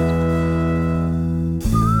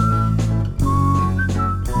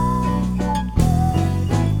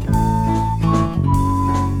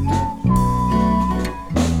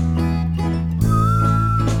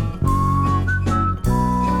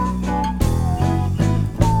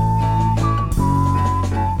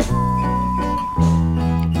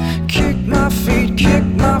 Kick my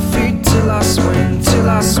feet till I swing, till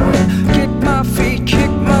I swing. Kick my feet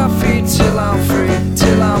till I'm free,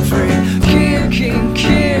 till I'm free. Kicking,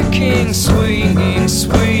 kicking, swinging,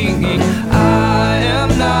 swinging. I am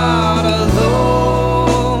not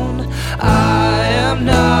alone. I am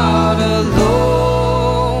not alone.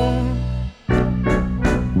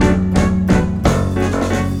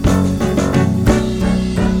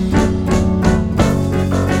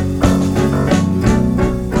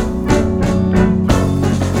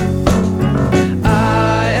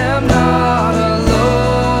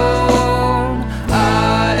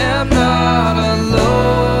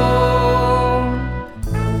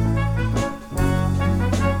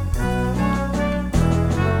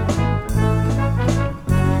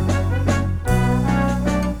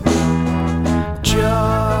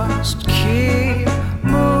 Just keep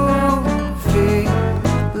moving,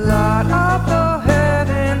 light up ahead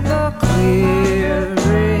in the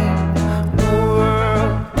clearing.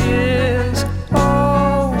 World is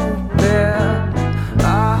open.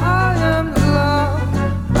 I am loved,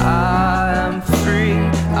 I am free.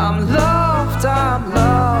 I'm loved, I'm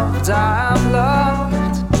loved, I'm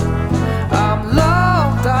loved. I'm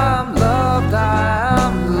loved, I'm loved,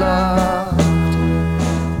 I'm loved.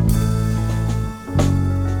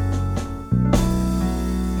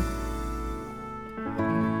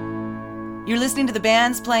 You're listening to the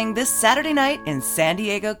bands playing this Saturday night in San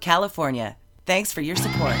Diego, California. Thanks for your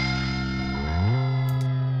support.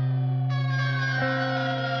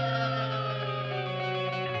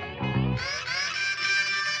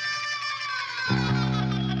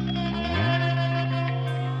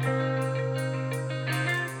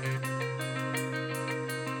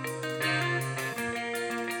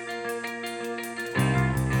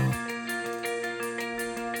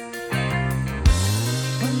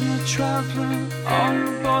 Traveling on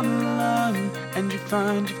the borderline, and you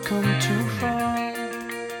find you've come too far.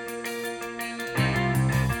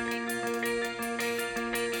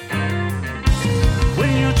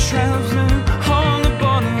 When you're traveling on the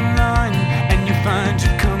borderline, and you find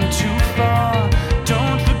you've come too far,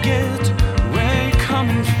 don't forget where you're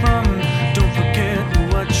coming from. Don't forget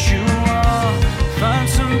what you are. Find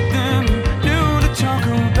something new to talk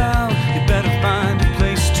about. You better find a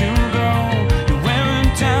place to go.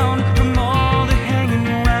 Down from all the hanging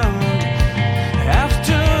around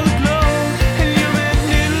after the glow, and you're in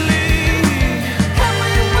Italy. Tell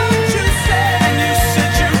me what you said, and you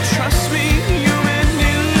said you trust me. You're in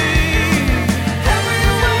Italy.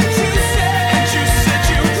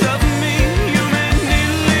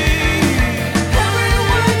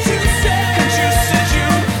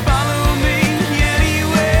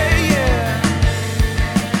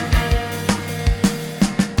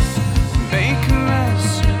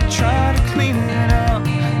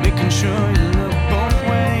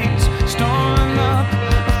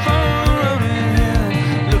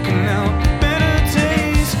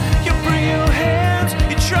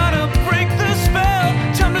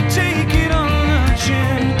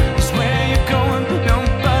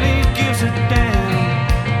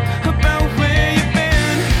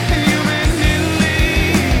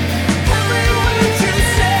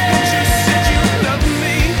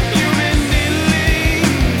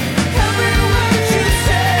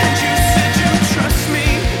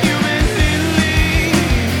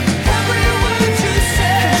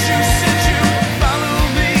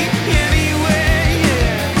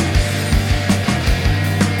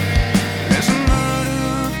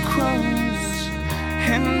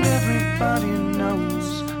 nobody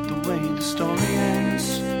knows the way the story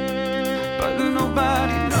ends. But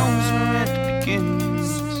nobody knows where it begins.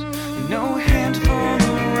 No handful of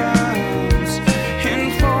rhymes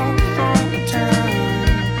in full time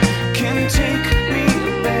can take me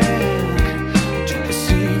back to the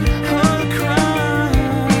scene of the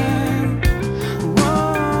crime.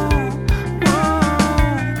 Whoa, whoa,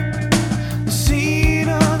 the scene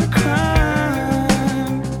of the crime.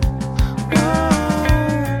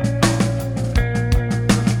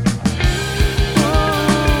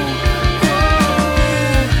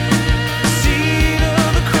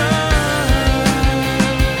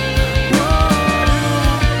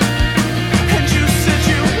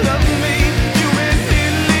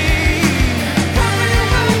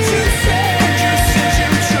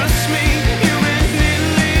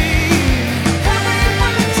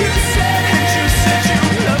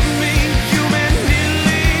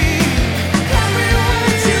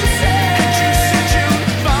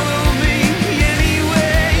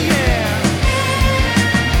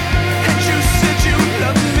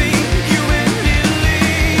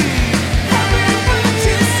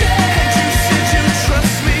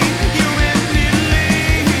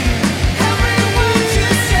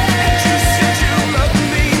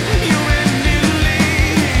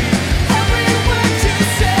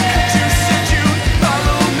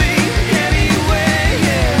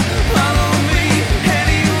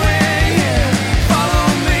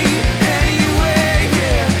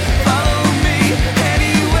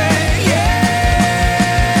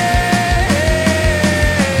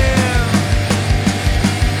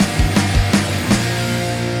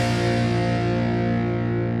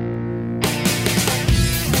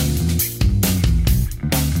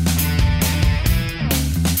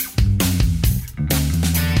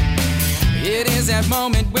 that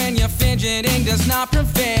moment when your fidgeting does not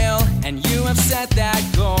prevail and you have set that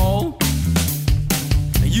goal.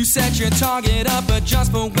 You set your target up,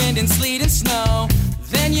 adjust for wind and sleet and snow.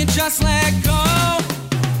 Then you just let go.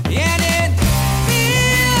 And it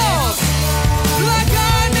feels like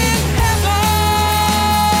I'm in heaven.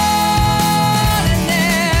 And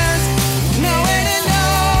there's no way to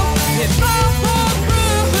know if I'll fall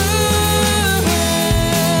through.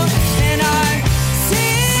 And I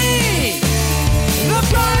see the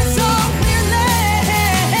price so clearly.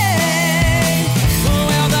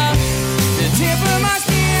 Well, the tip of my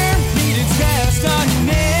spear needed test on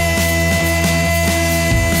me.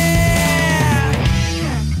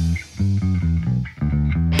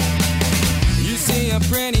 A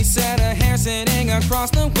pretty set of hair sitting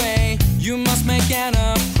across the way. You must make an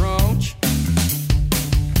approach.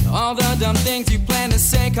 All the dumb things you plan to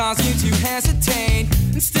say cause you to hesitate,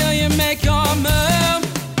 and still you make your move.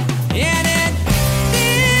 And it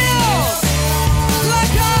feels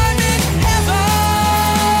like I'm in heaven.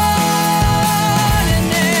 And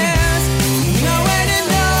there's no way to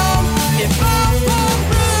know if I'll fall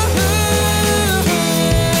through.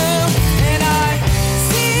 And I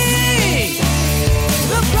see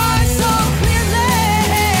the price so clearly.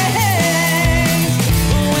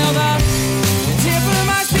 Well, the tip of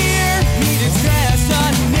my spear needed stress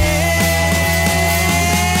on me.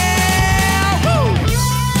 Woo!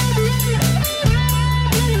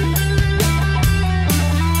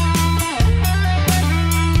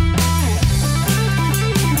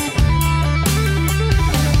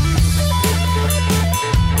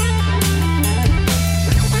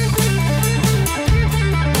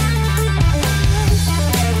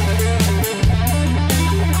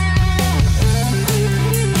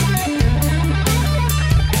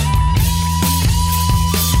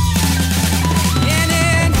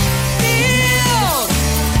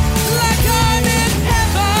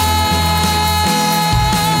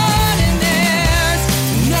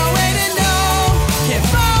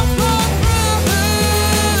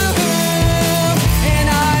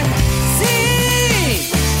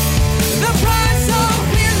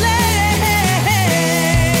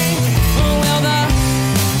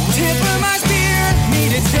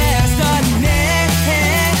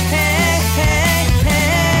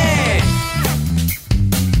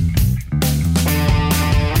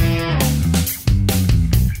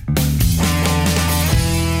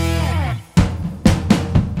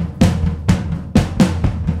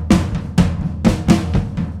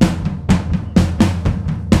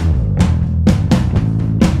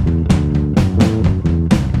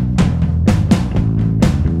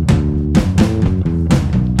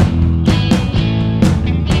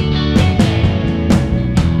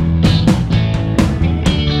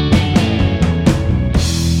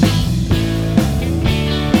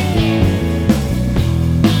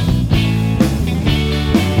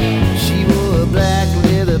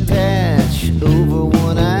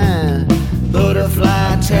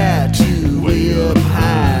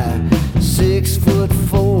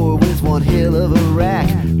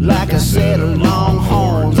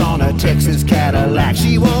 Cadillac.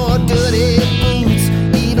 She wore dirty boots,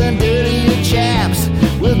 even dirtier chaps,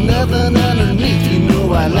 with nothing underneath. You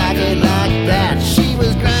know I like it like that. She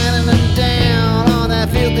was grinding them down on that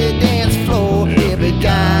filthy dance floor. Every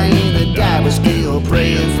guy in the dive was still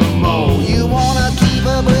praying for more. You wanna keep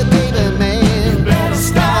up with baby man, you better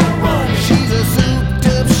stop running. She's a souped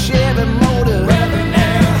up Chevy motor, revving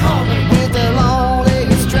and humming, with a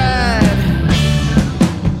long-legged stride.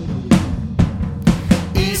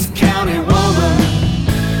 East County woman,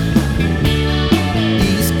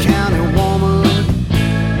 East County woman,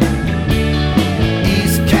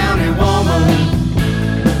 East County woman,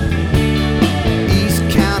 East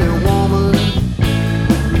County woman.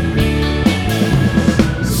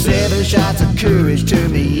 7 shots of courage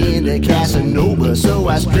turned me into Casanova, so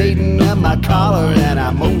I straightened up my collar and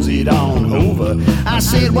I moseyed on over. I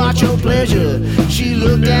said, watch your pleasure. She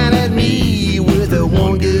looked down at me with her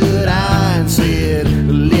one good eye and said,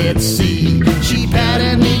 let's see. She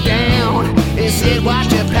patted me down and said,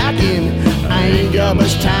 watch your packing, I ain't got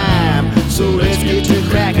much time, so let's get to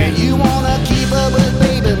cracking. You wanna keep up with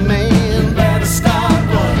baby man, better stop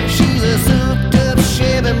running. She's a souped up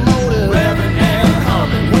Chevy motor, revving and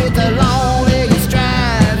humming, with a long-legged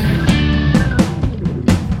stride.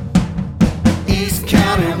 East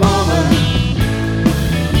County woman,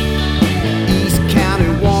 East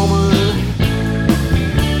County woman,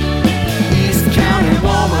 East County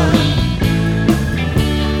woman,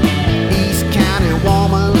 East County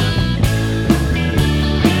woman.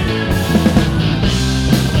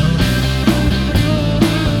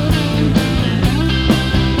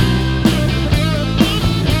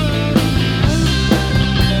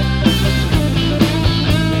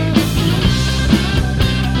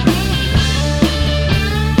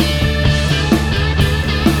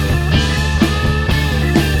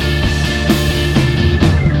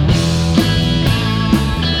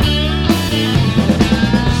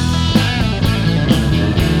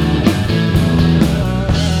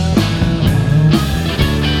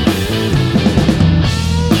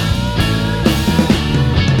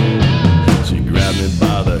 She grabbed me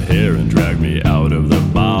by the hair and dragged me out of the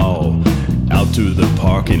bow, out to the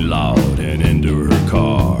parking lot and into her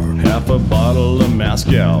car. Half a bottle of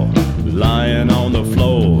Moscow lying on the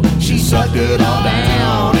floor. She sucked it all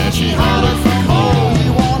down and she hollered for more.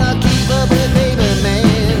 You wanna keep up with baby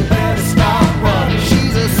man, better stop running.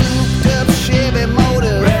 She's a souped up Chevy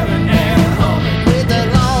motor, revving and humming, with a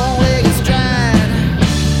long-legged stride.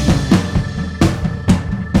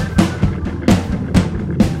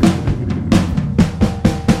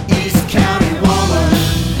 East County woman,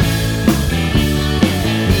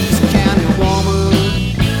 East County woman,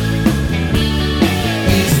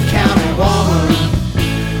 East County woman,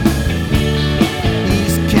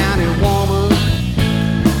 East County woman,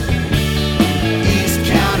 East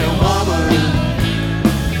County woman,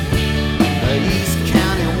 East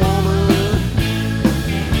County woman,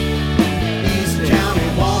 East County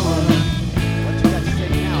woman. What you got to say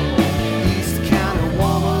now? East County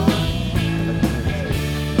woman.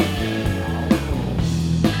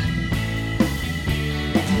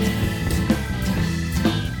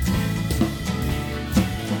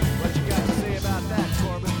 What you got to say about that,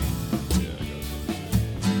 Corbin?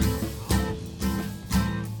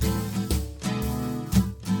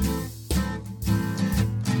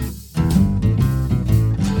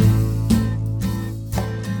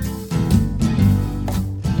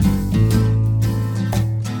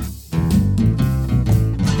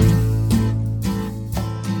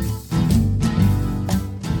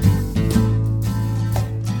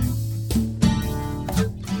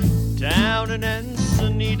 Down in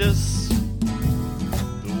Encinitas,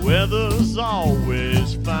 the weather's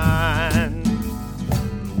always fine.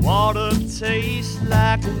 The water tastes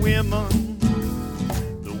like women,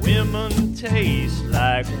 the women taste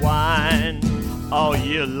like wine. All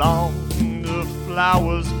year long, the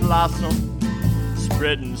flowers blossom,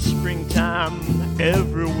 spreading springtime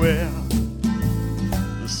everywhere.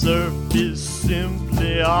 The surf is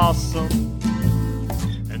simply awesome.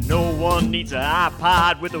 No one needs an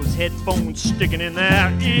iPod with those headphones sticking in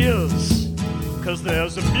their ears, 'cause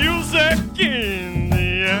there's music in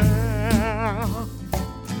the air.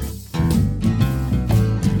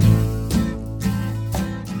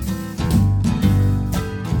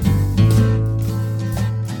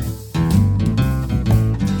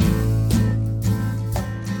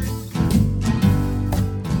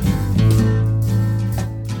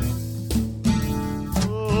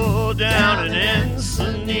 Oh, down in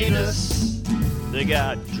Encinitas, they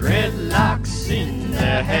got dreadlocks in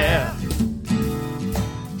their hair,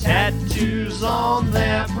 tattoos on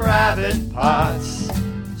their private parts,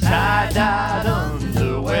 tie-dyed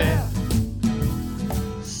underwear.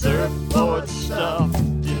 Ford stuffed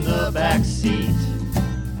in the back seat,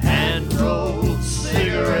 hand-rolled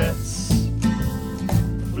cigarettes,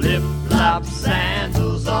 flip-flop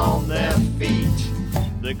sandals on their feet.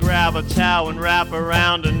 They grab a towel and wrap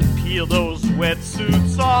around and peel those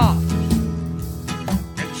wetsuits off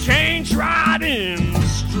and change right in the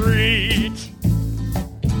street.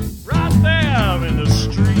 Right there in the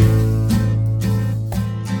street.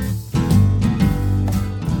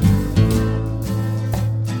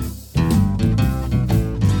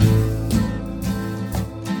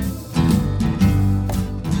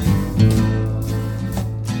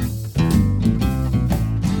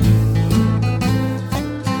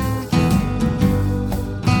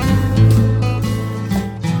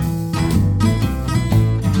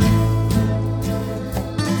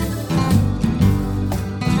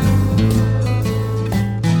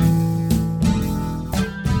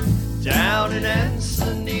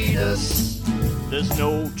 There's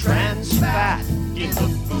no trans fat in the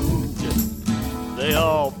food. They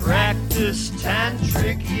all practice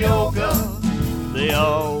tantric yoga. They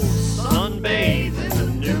all sunbathe in the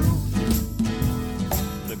nude.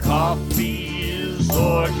 The coffee is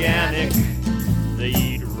organic. They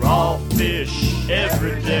eat raw fish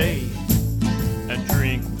every day and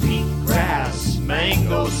drink wheatgrass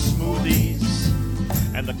mango smoothies.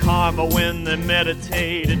 And the karma when they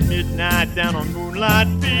meditate at midnight down on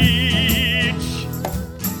Moonlight Beach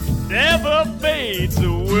never fades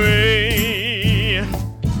away.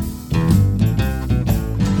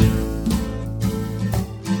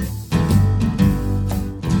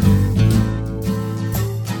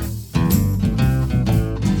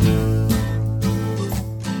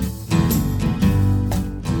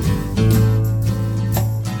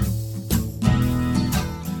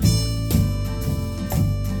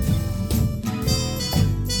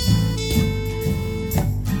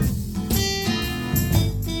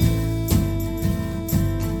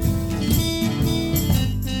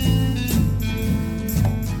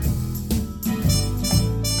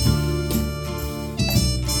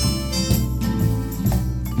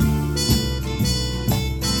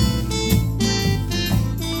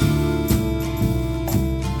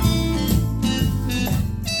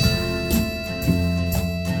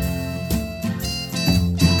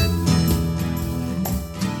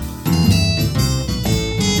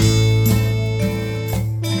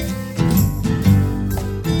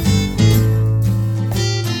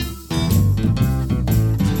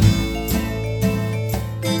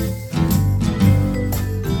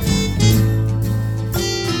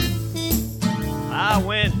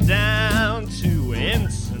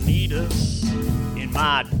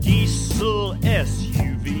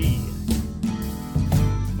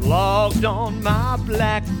 On my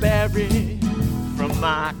BlackBerry from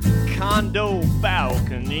my condo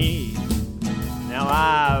balcony. Now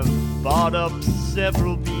I've bought up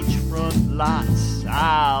several beachfront lots.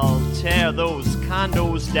 I'll tear those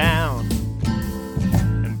condos down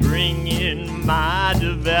and bring in my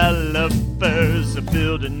developers to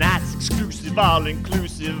build a nice exclusive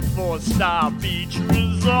all-inclusive 4-star beach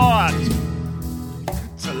resort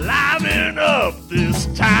to liven up this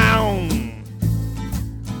town.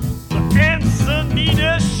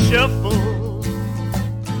 Encinitas Shuffle.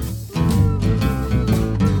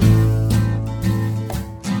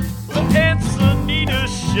 The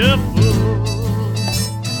Encinitas Shuffle.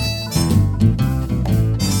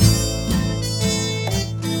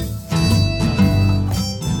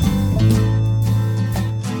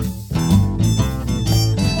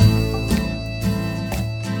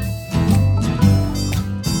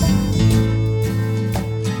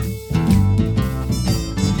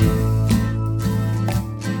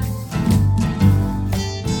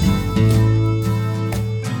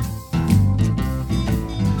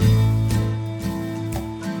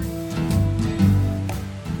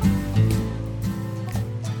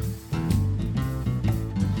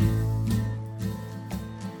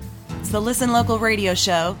 The Listen Local Radio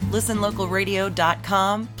Show,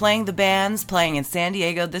 listenlocalradio.com, playing the bands playing in San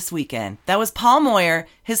Diego this weekend. That was Paul Moyer,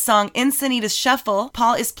 his song Encinitas Shuffle.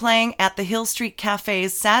 Paul is playing at the Hill Street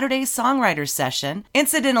Cafe's Saturday Songwriters Session.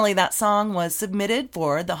 Incidentally, that song was submitted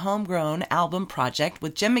for the Homegrown Album Project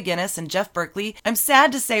with Jim McGinnis and Jeff Berkley. I'm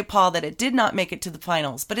sad to say, Paul, that it did not make it to the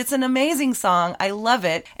finals, but it's an amazing song. I love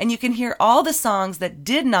it, and you can hear all the songs that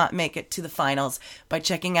did not make it to the finals by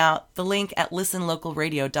checking out the link at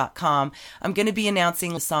listenlocalradio.com. I'm going to be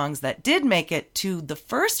announcing the songs that did make it to the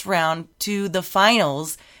first round to the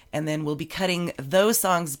finals, and then we'll be cutting those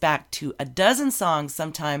songs back to a dozen songs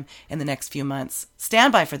sometime in the next few months.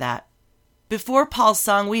 Stand by for that. Before Paul's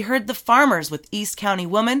song, we heard The Farmers with East County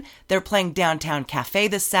Woman. They're playing Downtown Cafe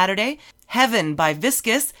this Saturday. Heaven by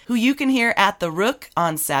Viscous, who you can hear at the Rook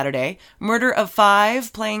on Saturday. Murder of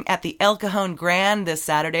Five playing at the El Cajon Grand this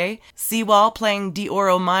Saturday. Seawall playing De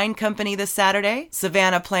Oro Mine Company this Saturday.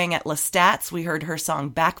 Savannah playing at Lestat's. We heard her song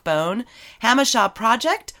Backbone. Hamashaw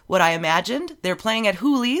Project, What I Imagined. They're playing at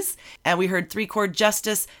Hooley's. And we heard Three Chord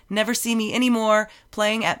Justice, Never See Me Anymore,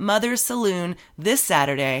 playing at Mother's Saloon this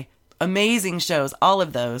Saturday. Amazing shows, all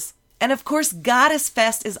of those. And of course, Goddess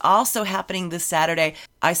Fest is also happening this Saturday.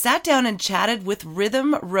 I sat down and chatted with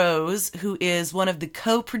Rhythm Rose, who is one of the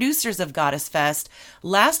co-producers of Goddess Fest,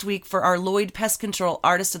 last week for our Lloyd Pest Control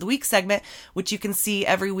Artist of the Week segment, which you can see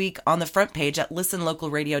every week on the front page at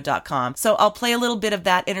listenlocalradio.com. So I'll play a little bit of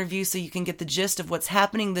that interview so you can get the gist of what's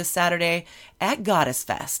happening this Saturday at Goddess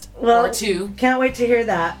Fest. Well, or two. Can't wait to hear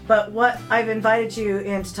that. But what I've invited you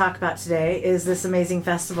in to talk about today is this amazing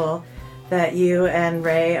festival that you and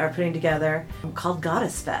Ray are putting together called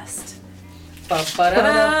Goddess Fest. Goddess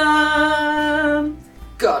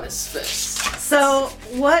Fest. So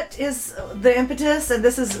what is the impetus? And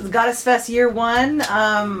this is Goddess Fest year one.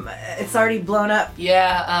 It's already blown up.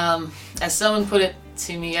 Yeah, as someone put it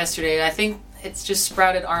to me yesterday, I think it's just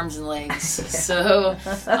sprouted arms and legs. So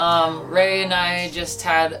Ray and I just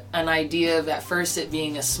had an idea of at first it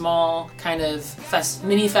being a small kind of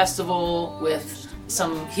mini festival with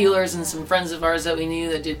some healers and some friends of ours that we knew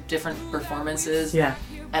that did different performances. Yeah.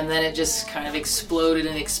 And then it just kind of exploded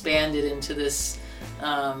and expanded into this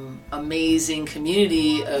amazing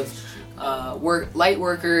community of light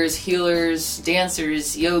workers, healers,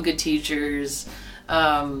 dancers, yoga teachers,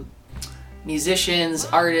 musicians,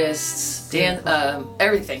 artists,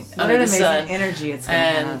 everything under the sun. Energy it's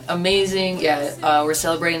amazing. Yeah, we're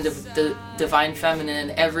celebrating the divine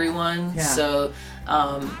feminine in everyone. Yeah. So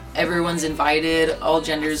everyone's invited, all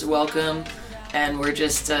genders welcome, and we're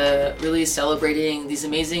just really celebrating these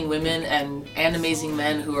amazing women and amazing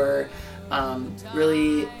men who are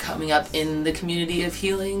really coming up in the community of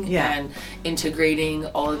healing and integrating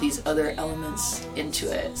all of these other elements into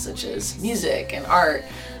it, such as music and art.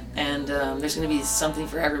 And there's going to be something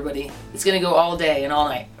for everybody. It's going to go all day and all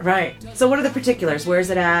night. Right. So what are the particulars? Where's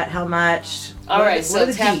it at? How much? All right, so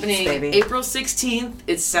it's happening April 16th.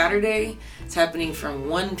 It's Saturday. It's happening from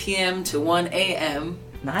 1 p.m. to 1 a.m.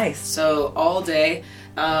 Nice. So all day.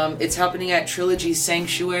 It's happening at Trilogy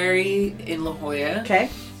Sanctuary in La Jolla. Okay.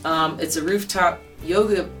 It's a rooftop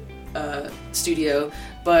yoga studio,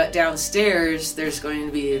 but downstairs there's going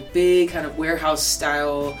to be a big kind of warehouse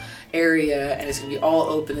style area, and it's going to be all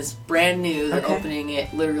open. It's brand new. They're opening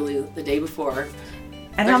it literally the day before.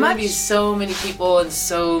 And There's how much? going to be so many people and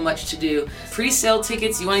so much to do. Pre-sale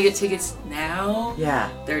tickets, you want to get tickets now? Yeah.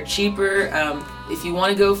 They're cheaper. If you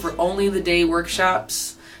want to go for only the day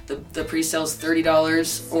workshops, the pre-sale's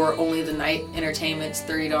 $30, or only the night entertainment's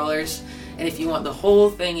 $30. And if you want the whole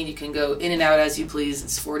thing and you can go in and out as you please,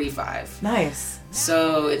 it's $45. Nice.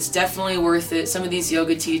 So it's definitely worth it. Some of these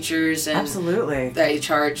yoga teachers and absolutely they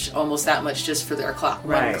charge almost that much just for their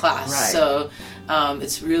one class. Right. So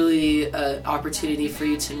it's really an opportunity for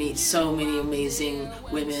you to meet so many amazing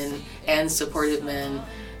women and supportive men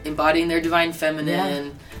embodying their divine feminine.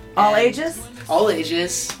 Yeah. All ages? All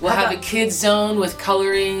ages. We'll have a kids zone with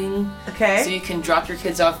coloring. Okay. So you can drop your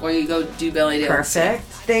kids off while you go do belly dance. Perfect.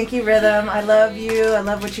 Thank you, Rhythm. I love you. I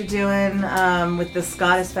love what you're doing with this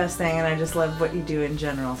Goddess Fest thing, and I just love what you do in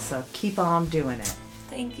general. So keep on doing it.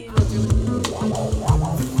 Thank you.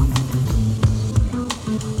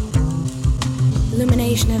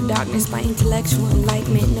 Illumination of darkness by intellectual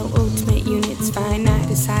enlightenment. No ultimate units,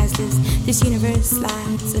 finite as sizes. This universe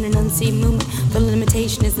slides in an unseen movement. The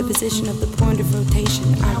limitation is the position of the point of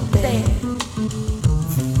rotation. Out there.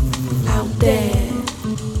 Out there.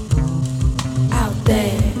 Out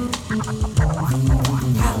there.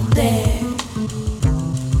 Out there.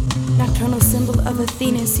 Nocturnal symbol of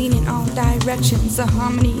Athena seen in all directions. A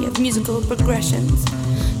harmony of musical progressions.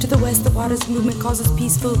 To the west, the water's movement causes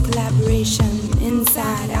peaceful collaboration.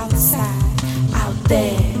 Inside, outside, out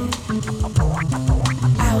there.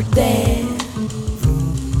 Out there.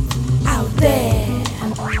 Out there.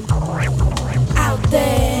 Out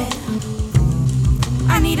there.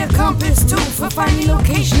 I need a compass too for finding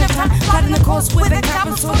location of time. Plotting the course with a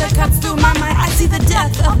compass sword that cuts through my mind. I see the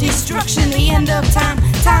death of destruction, the end of time.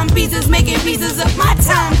 Time pieces making pieces of my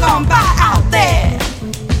time gone by. Out there.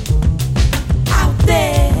 Out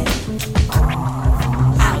there.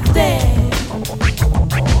 Out there.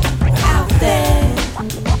 Out there.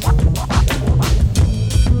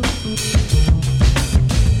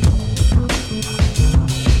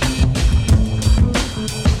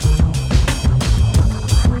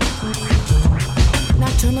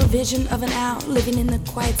 vision of an owl living in the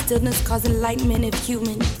quiet stillness, causing enlightenment of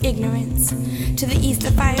human ignorance. To the east,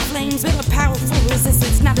 the fire flames with a powerful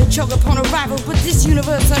resistance, not a choke upon a rival, but this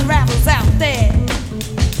universe unravels out there.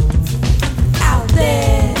 Out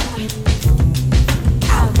there.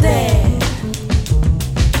 Out there.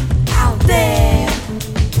 Out there.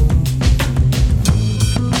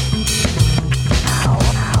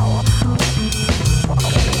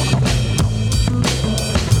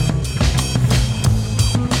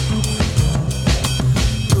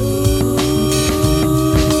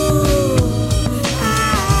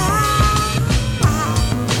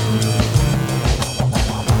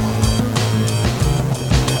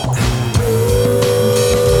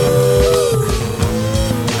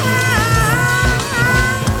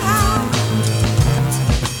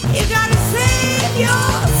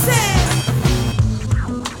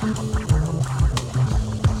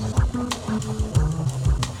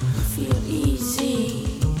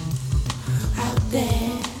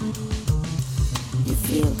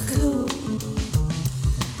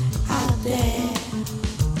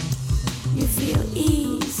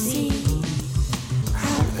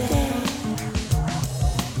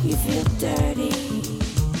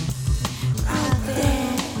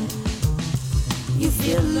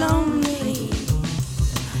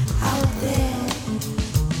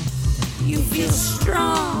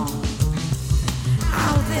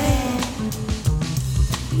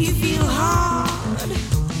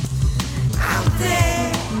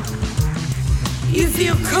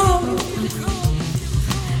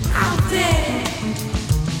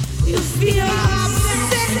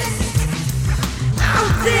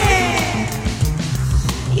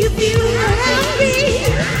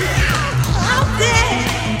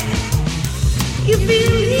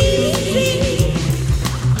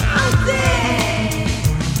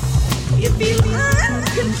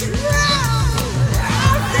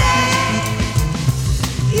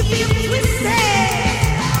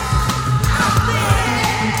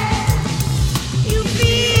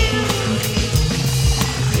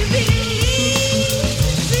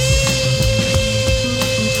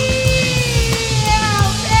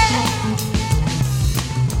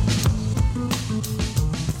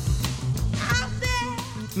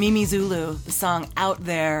 Mimi Zulu, the song Out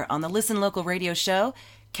There on the Listen Local radio show.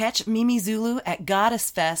 Catch Mimi Zulu at Goddess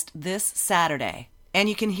Fest this Saturday. And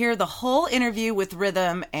you can hear the whole interview with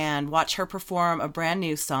Rhythm and watch her perform a brand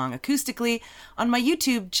new song acoustically on my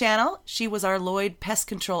YouTube channel. She was our Lloyd Pest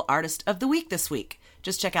Control Artist of the Week this week.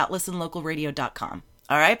 Just check out listenlocalradio.com.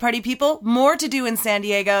 All right, party people, more to do in San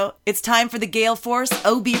Diego. It's time for the Gale Force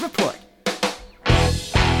OB Report.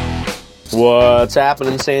 What's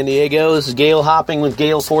happening in San Diego? This is Gale Hopping with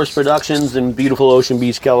Gale Force Productions in beautiful Ocean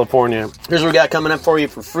Beach, California. Here's what we got coming up for you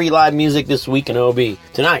for free live music this week in OB.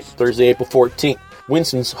 Tonight, Thursday, April 14th,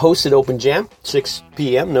 Winston's hosted Open Jam, 6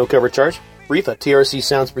 p.m., no cover charge. Rifa, TRC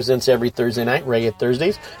Sounds presents every Thursday night, Reggae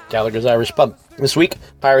Thursdays, Gallagher's Irish Pub. This week,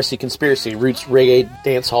 Piracy Conspiracy, Roots Reggae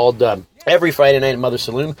Dance Hall Dub. Every Friday night at Mother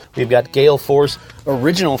Saloon, we've got Gale Force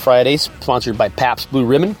Original Fridays, sponsored by Pabst Blue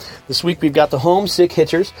Ribbon. This week, we've got the Homesick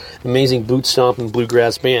Hitchers, amazing boot stomping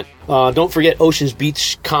bluegrass band. Don't forget Oceans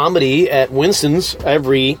Beach Comedy at Winston's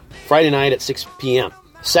every Friday night at 6 p.m.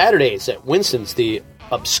 Saturdays at Winston's, the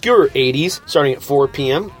Obscure 80s, starting at 4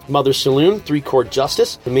 p.m. Mother Saloon, 3-Chord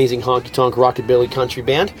Justice, amazing honky-tonk rockabilly country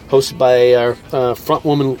band, hosted by our front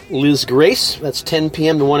woman Liz Grace. That's 10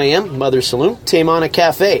 p.m. to 1 a.m. Mother Saloon. Taimana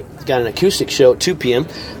Cafe, got an acoustic show at 2 p.m.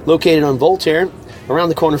 located on Voltaire, around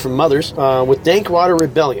the corner from Mother's, with Dankwater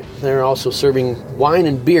Rebellion. They're also serving wine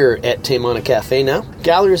and beer at Taimana Cafe now.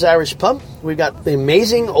 Gallagher's Irish Pub, we've got the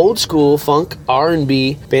amazing old-school funk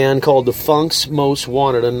R&B band called The Funk's Most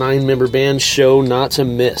Wanted, a 9-member band show not to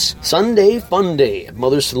miss. Sunday Fun Day at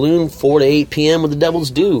Mother Saloon, 4 to 8 p.m. with the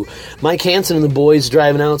Devil's Due. Mike Hansen and the boys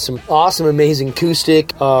driving out some awesome, amazing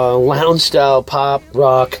acoustic, lounge-style pop,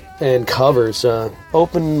 rock, and covers.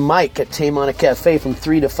 Open mic at Taimana Cafe from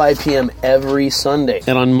 3 to 5 p.m. every Sunday.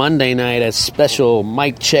 And on Monday night, a special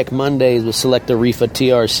Mic Check Mondays with Selecta Rifa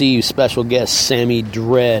TRC, special guests Sammy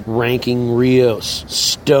Dread, Ranking Rios,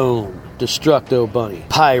 Stone, Destructo Bunny,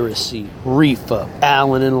 Piracy, Rifa,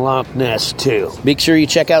 Allen, and Loch Ness too. Make sure you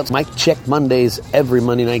check out Mic Check Mondays every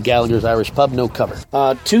Monday night, Gallagher's Irish Pub, no cover.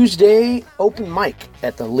 Tuesday, open mic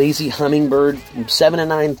at the Lazy Hummingbird from 7 to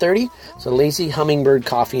 9:30. It's a Lazy Hummingbird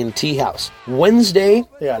Coffee and Tea House. Wednesday,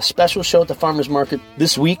 they got a special show at the Farmers Market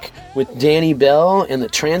this week with Danny Bell and the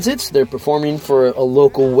Transits. They're performing for a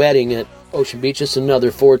local wedding at Ocean Beach. It's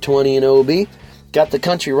another 420 in OB. Got the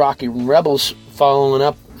Country Rocky Rebels following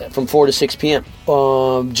up from 4 to 6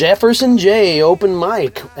 p.m. Jefferson J. open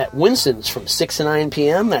mic at Winston's from 6 to 9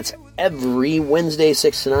 p.m. That's every Wednesday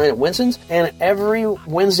 6 to 9 at Winston's, and every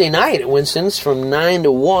Wednesday night at Winston's from 9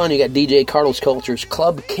 to 1 you got DJ Carlos Culture's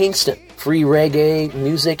Club Kingston. Free reggae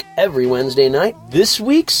music every Wednesday night. This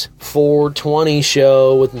week's 420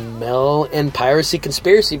 show with Mel and Piracy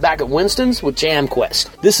Conspiracy back at Winston's with Jam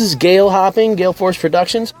Quest. This is Gale Hopping, Gale Force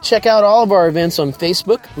Productions. Check out all of our events on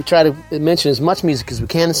Facebook. We try to mention as much music as we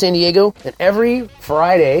can in San Diego. And every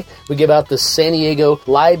Friday, we give out the San Diego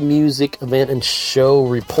live music event and show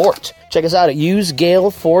report. Check us out at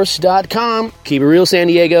usegaleforce.com. Keep it real, San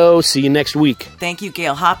Diego. See you next week. Thank you,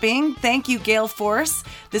 Gale Hopping. Thank you, Gale Force.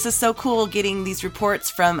 This is so cool getting these reports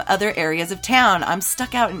from other areas of town. I'm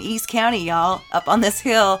stuck out in East County, y'all, up on this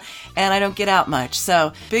hill, and I don't get out much.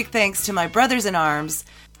 So big thanks to my brothers in arms,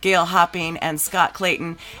 Gale Hopping and Scott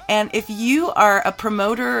Clayton. And if you are a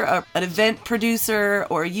promoter, an event producer,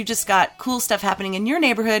 or you just got cool stuff happening in your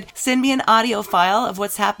neighborhood, send me an audio file of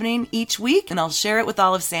what's happening each week, and I'll share it with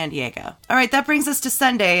all of San Diego. All right, that brings us to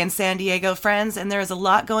Sunday in San Diego, friends, and there is a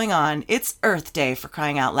lot going on. It's Earth Day, for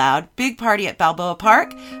crying out loud. Big party at Balboa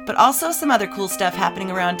Park, but also some other cool stuff happening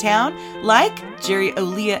around town, like Jerry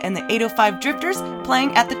O'Leah and the 805 Drifters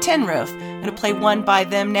playing at the Tin Roof. I'm going to play one by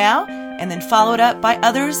them now, and then followed up by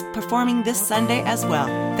others performing this Sunday as well.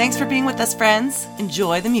 Thanks for being with us, friends.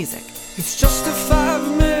 Enjoy the music. It's just a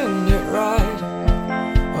 5-minute ride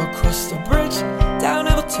across the bridge down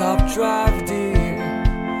Hilltop Drive, dear.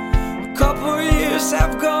 A couple of years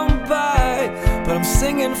have gone by, but I'm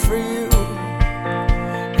singing for you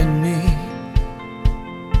and me.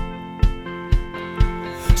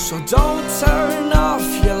 So don't turn off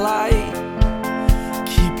your light,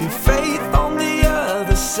 keep your faith on the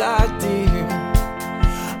other side, dear.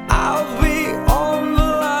 I'll be on the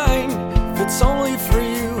line if it's only for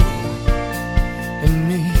you and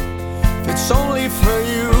me, if it's only for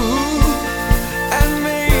you and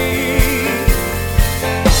me.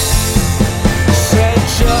 Said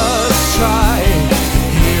just try,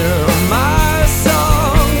 hear my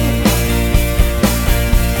song.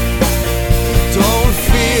 Don't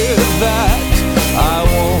fear that I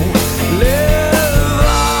won't live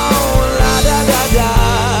on. La da da da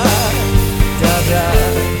da da.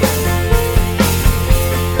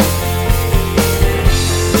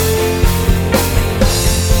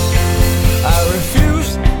 I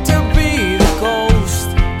refuse to be the ghost.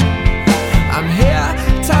 I'm here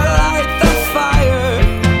to light the fire.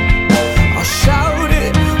 I'll shout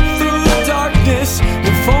it through the darkness,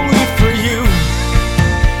 if only for you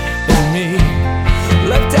and me.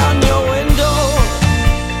 Look down your window,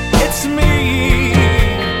 it's me.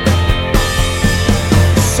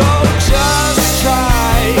 So just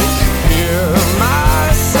try, hear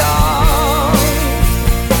my song.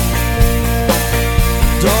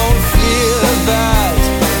 Don't fear that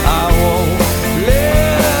I won't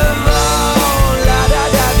live on. La da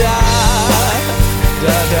da da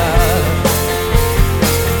da da.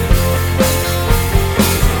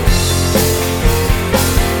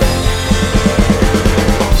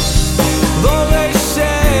 Though they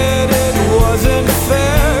said it wasn't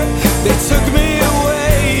fair, they took me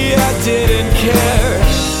away, I didn't care.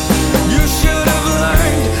 You should have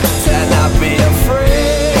learned to not be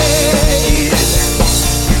afraid.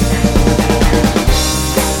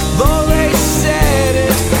 Though they said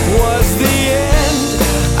it was the end,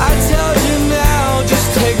 I tell you now, just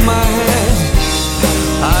take my hand.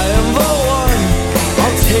 I am the one,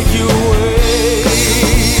 I'll take you away.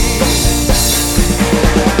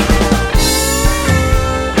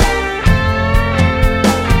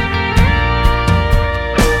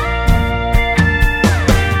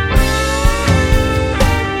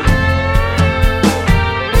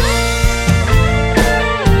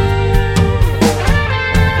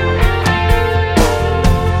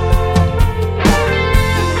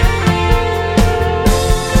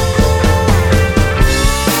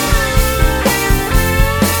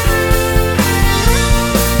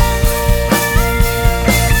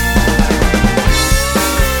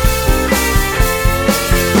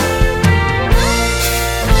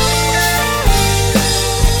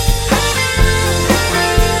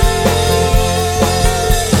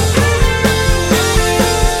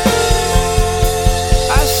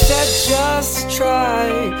 I said just try,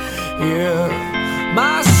 hear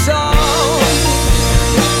my song.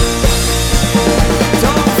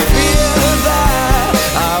 Don't fear that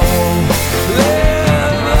I won't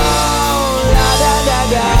live on. La da da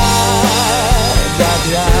da da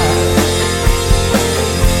da.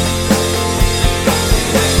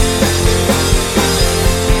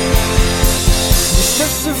 It's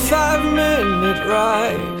just a 5-minute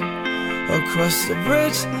ride across the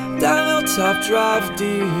bridge down Hilltop Drive,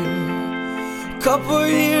 dear. Couple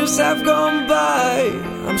years have gone by,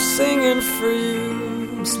 I'm singing for you.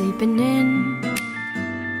 I'm sleeping in,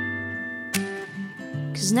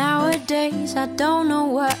 'cause nowadays I don't know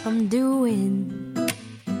what I'm doing.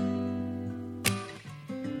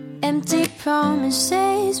 Empty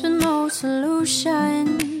promises with no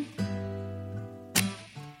solution.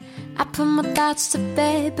 I put my thoughts to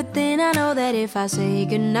bed, but then I know that if I say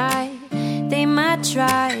goodnight, they might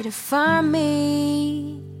try to find me.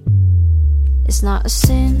 It's not a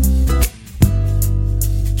sin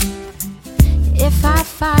if I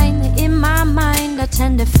find that in my mind I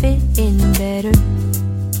tend to fit in better.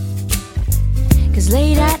 'Cause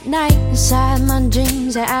late at night inside my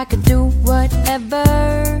dreams that I could do whatever.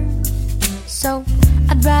 So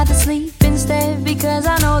I'd rather sleep instead, because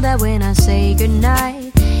I know that when I say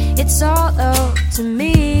goodnight, it's all up to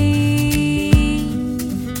me.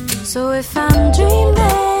 So if I'm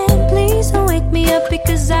dreaming, please don't wake me up,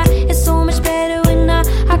 because it's so much better when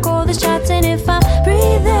I call the shots. And if I'm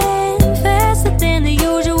breathing faster than the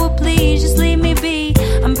usual, please just leave me be.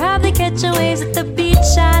 I'm probably catching waves at the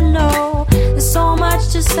beach, I know. There's so much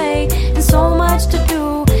to say and so much to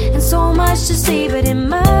do and so much to see, but in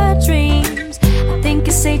my dreams I think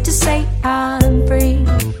it's safe to say I'm free.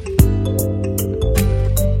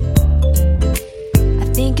 I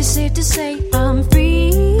think it's safe to say I'm free.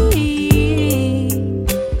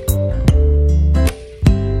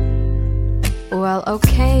 Well,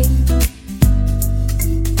 okay.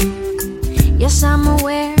 Yes, I'm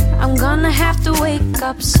aware I'm gonna have to wake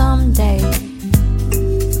up someday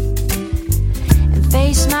and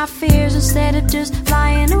face my fears instead of just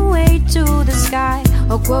flying away to the sky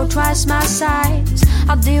or grow twice my size.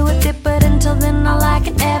 I'll deal with it, but until then all I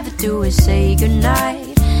can ever do is say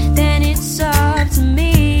goodnight. Then it's up to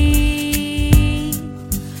me.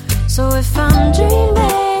 So if I'm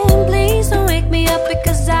dreaming, please don't wake me up,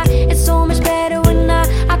 because it's so much better when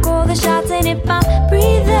I call the shots. And if I'm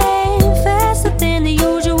breathing faster than the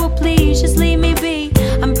usual, please just leave me be.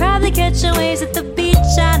 I'm probably catching waves at the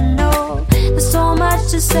beach, I know. There's so much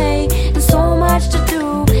to say and so much to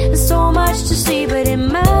do and so much to see, but in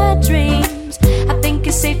my dreams I think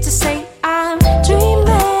it's safe to say I'm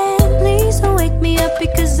dreaming. Please don't wake me up,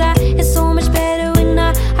 because it's so much better when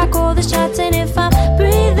I call the shots. And if I'm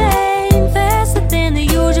breathing faster than the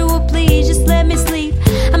usual, please just let me sleep.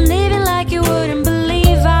 I'm living like you wouldn't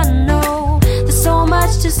believe, I know. There's so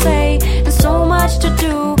much to say and so much to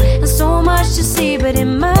do and so much to see, but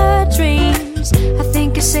in my dreams I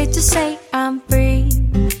think it's safe to say I'm free.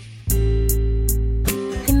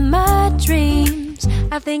 In my dreams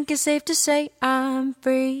I think it's safe to say I'm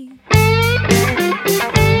free.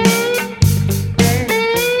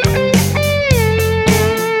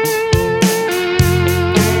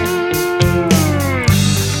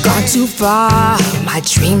 Gone too far, my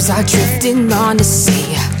dreams are drifting on the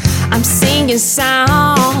sea. I'm singing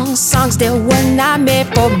songs that were not made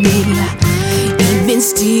for me. Even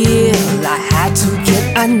still, I had to get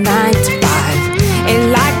a 9 to 5.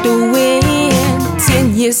 And like the wind,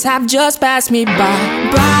 10 years have just passed me by.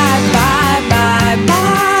 Bye, bye, bye,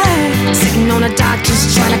 bye. Sitting on a dock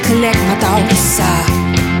just trying to collect my thoughts.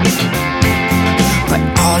 But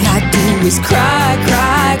all I do is cry,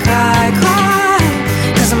 cry, cry, cry.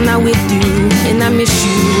 'Cause I'm not with you and I miss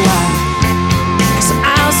you. So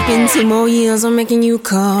I'll spend 10 more years on making you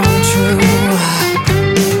come true.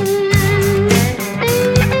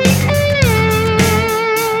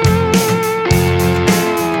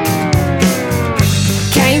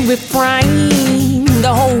 Can't refrain,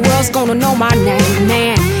 the whole world's gonna know my name,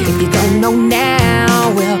 man. If you don't know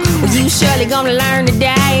now, well, you surely gonna learn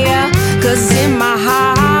today. 'Cause in my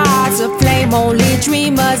heart's a flame only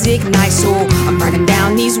dreamers ignite. So I'm burning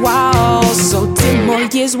down these walls, so 10 more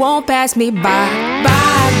years won't pass me by.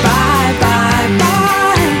 Bye, bye, bye,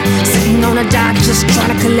 bye. Sitting on a dock just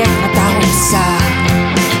trying to collect my thoughts.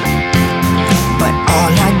 But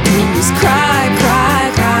all I do is cry, cry,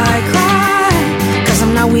 cry, cry. 'Cause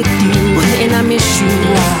I'm not with you and I miss you.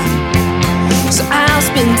 So I'll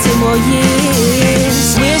spend 10 more years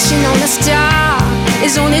wishing on a star.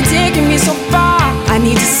 It's only taking me so far. I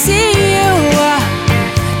need to see you,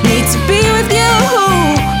 need to be with you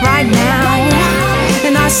right now.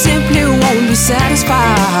 And I simply won't be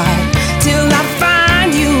satisfied till I find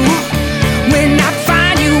you. When I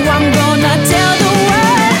find you, I'm gonna tell the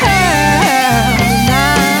world.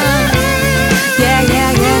 Yeah,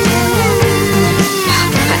 yeah, yeah, yeah.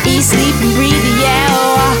 I eat, sleep, and breathe the air,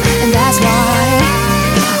 and that's why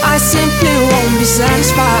I simply won't be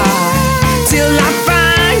satisfied till I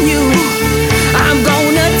find you. I'm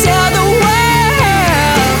gonna tell the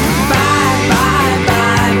world. Bye, bye,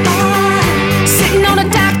 bye, bye. Sitting on a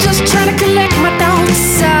dock just trying to collect my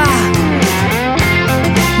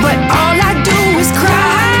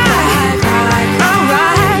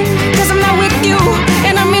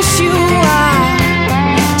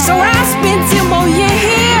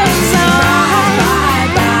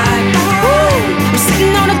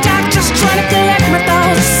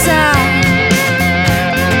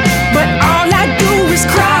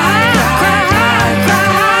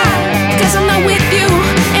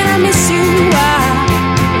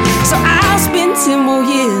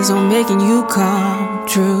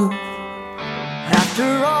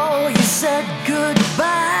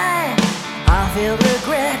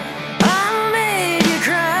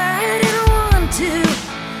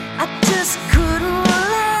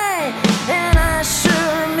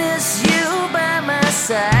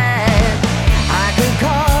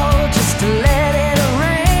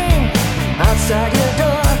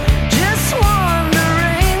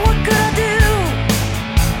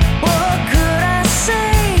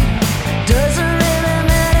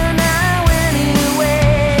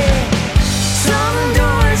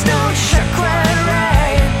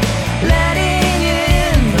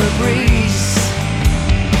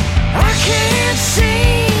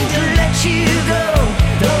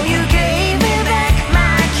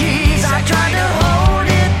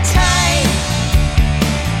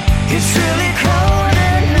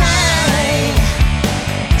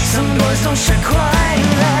doors don't shut quite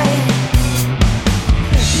right.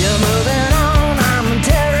 You're moving on, I'm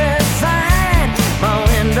terrified. My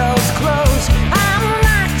window's closed, I'm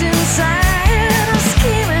locked inside. I'm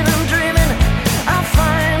scheming, I'm dreaming, I'll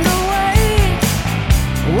find a way.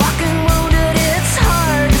 Walking wounded, it's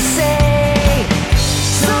hard to say.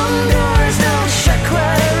 Some doors don't shut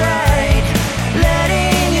quite right,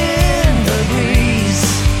 letting in the breeze.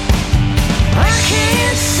 I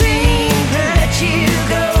can't seem to let you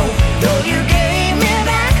go, though you gave me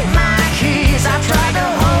back my keys. I tried to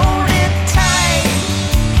hold it tight,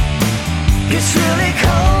 it's really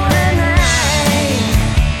cold at night.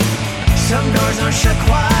 Some doors don't shut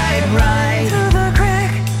quite right. Through the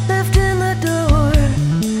crack left in the door,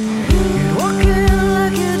 you're walking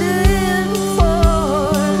like you did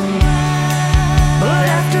before. But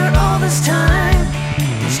after all this time,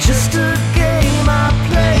 it's just a game I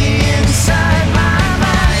play inside my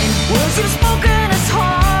mind. Words you've spoken, it's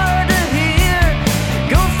hard to hear.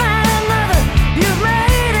 Go find another, you've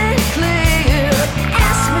made it clear.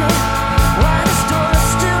 Ask me why this door's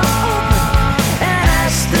still open, and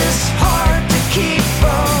ask this heart to keep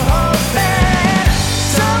from open.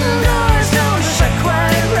 Some doors don't shut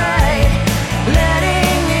quite right,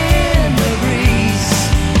 letting in the breeze.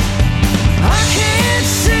 I can't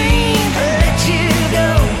seem to let you go,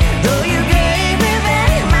 though you gave me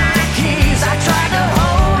back my keys. I tried to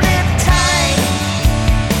hold it tight,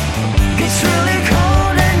 it's really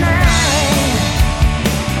cold at night.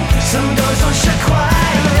 Some doors don't shut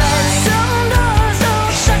quite right. Some doors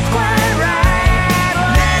don't shut quite right,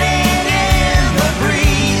 letting in the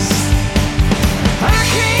breeze. I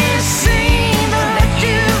can't seem to let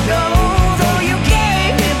you go, though you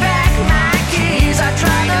gave me back my keys. I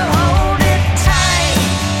tried to hold it tight,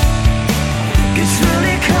 it's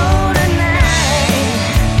really cold at night.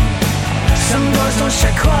 Some doors don't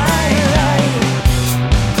shut quite right.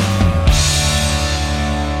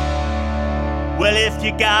 Well, if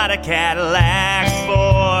you got a Cadillac,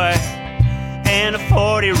 boy, and a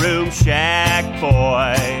 40-room shack,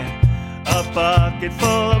 boy, a bucket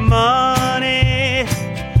full of money,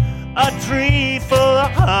 a tree full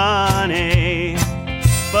of honey.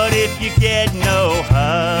 But if you get no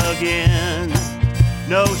hugging,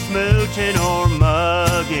 no smooching or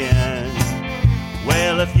mugging,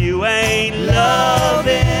 well, if you ain't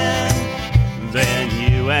loving, then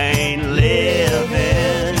you ain't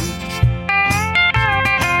living.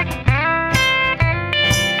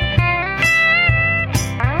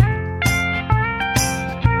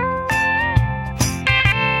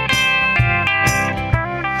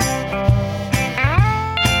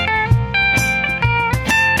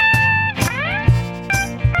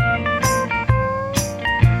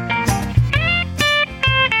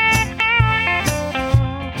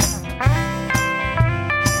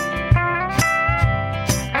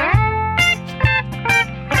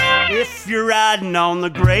 If you're riding on the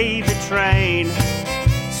gravy train,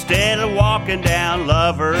 instead of walking down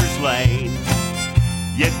Lover's Lane,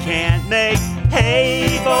 you can't make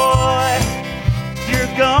hay, boy. You're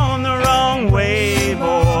going the wrong way,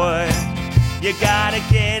 boy. You gotta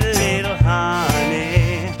get a little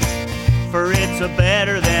honey, for it's a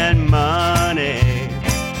better than money.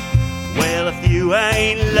 Well, if you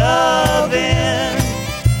ain't loving,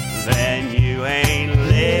 then you ain't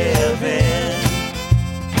living.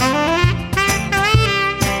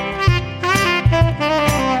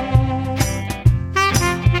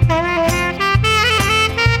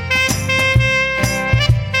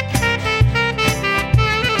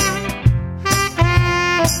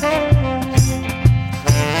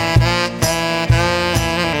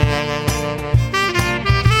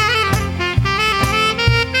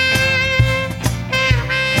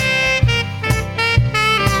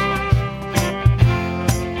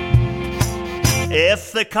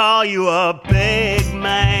 If they call you a big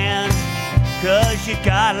man, 'cause you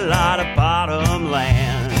got a lot of bottom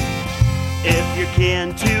land. If you're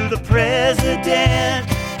kin to the president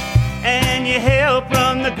and you help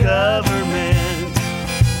run the government,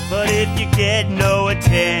 but if you get no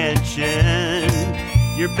attention,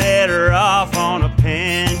 you're better off on a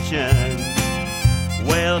pension.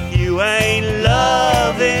 Well, if you ain't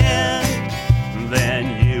loving,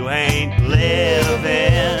 then you ain't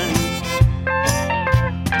living.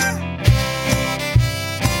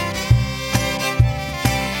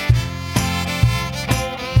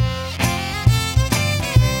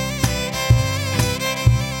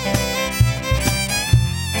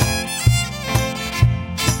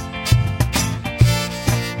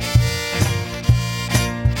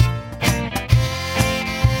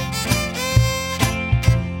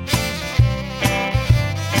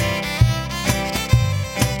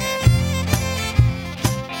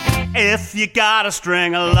 If you got a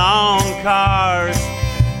string of long cars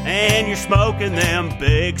and you're smoking them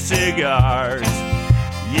big cigars,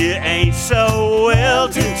 you ain't so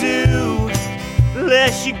well-to-do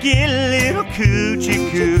unless you get a little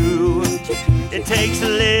coochie-coo. It takes a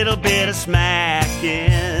little bit of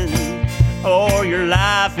smacking or your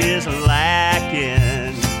life is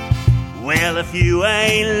lacking. Well, if you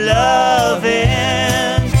ain't loving,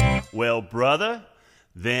 well, brother,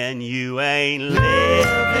 then you ain't living.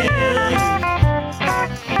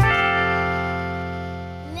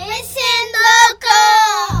 Listen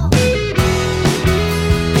Local.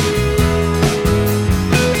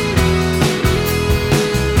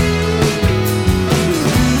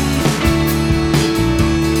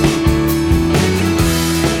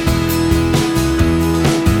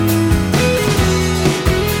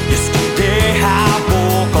 Yesterday I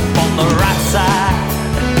woke up on the right side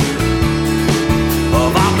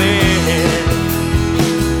of our bed,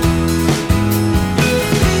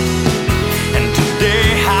 and today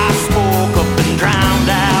I spoke up and drowned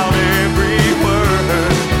out every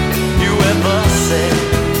word you ever said.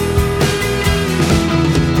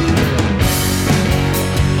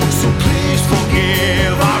 So please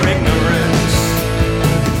forgive our ignorance.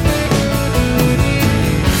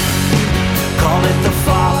 Call it the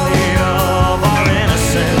folly of our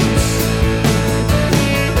innocence.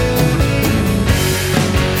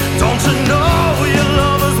 Don't you know your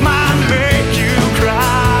lovers might make you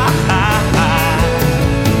cry?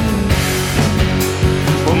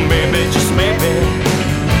 Well, maybe, just maybe,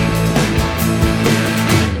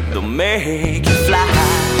 they'll make you fly.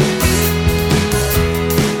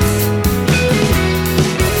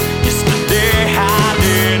 Yesterday I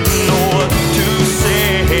didn't know what to say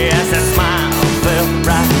as that smile fell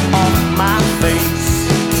right off my face.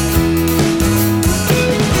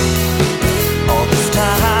 All this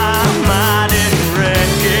time I didn't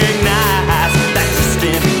recognize that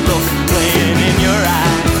distant look playing in your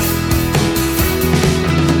eyes.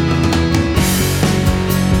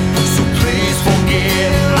 So please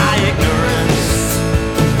forgive my ignorance.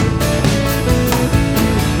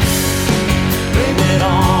 Blame it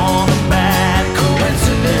on a bad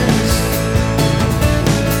coincidence.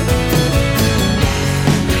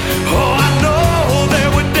 Oh, I know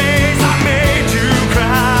there were days I made you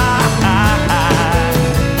cry,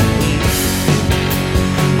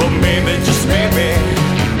 but maybe, just maybe,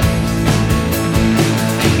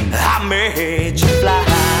 I made you fly.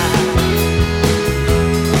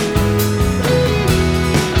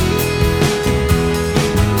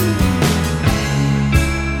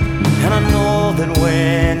 And I know that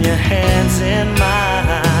when your hand's in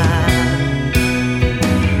mine,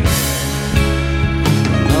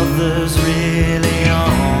 others really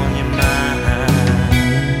on your mind.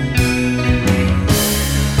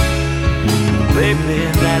 Baby,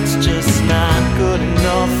 that's just not good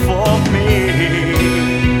enough for me.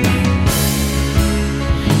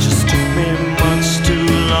 Just took me much too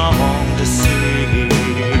long to see.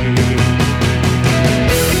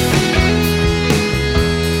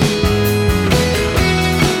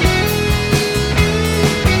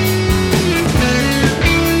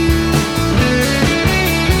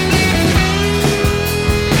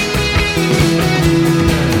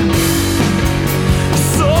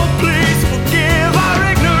 So please forgive our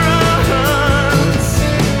ignorance.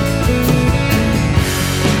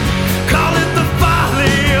 Call it the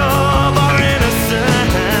folly of our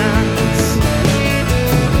innocence.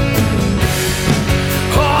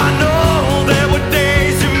 Oh, I know there were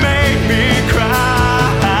days you made me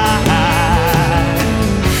cry,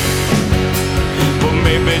 but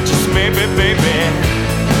maybe, just maybe, baby,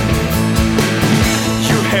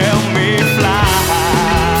 you help me fly.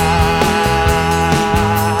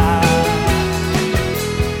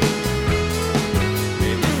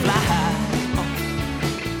 Baby, fly.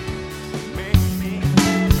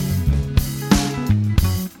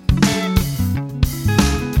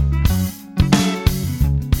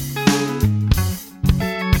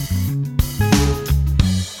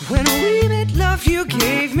 When we made love, you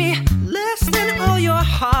gave me less than all your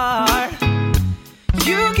heart.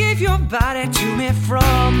 You gave your body to me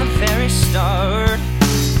from the very start.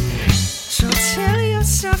 So tell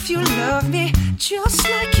yourself you love me just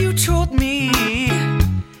like you told me.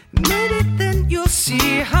 Maybe then you'll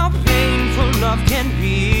see how painful love can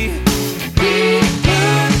be. We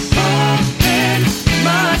were falling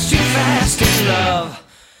much too fast in love.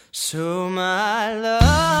 So my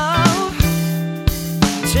love,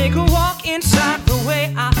 take a walk inside the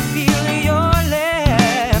way I feel your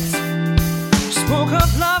lips. Spoke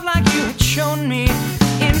of love like you had shown me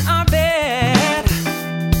in our bed.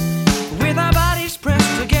 With our bodies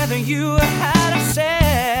pressed together, you had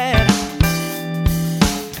said,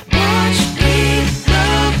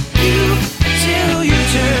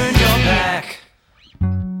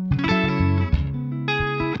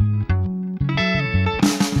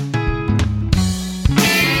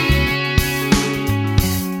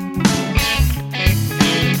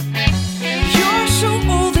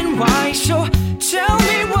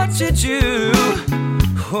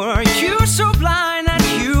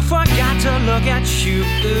 you.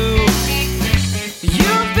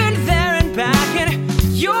 You've been there and back, and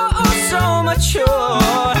you're oh so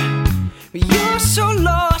mature. You're so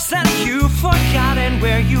lost that you've forgotten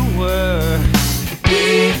where you were.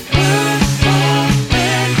 We were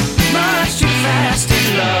falling much too fast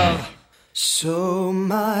in love. So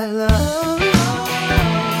my love,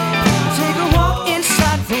 take a walk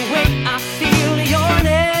inside the way I feel your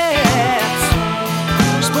lips.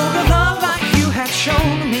 Spoke of love like you had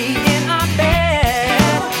shown me in our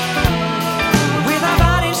bed. With our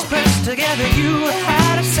bodies pressed together, you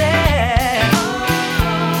had said,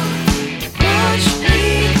 watch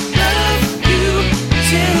me love you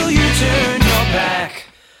till you turn your back.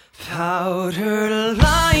 Powdered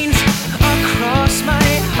lines across my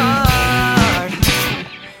heart.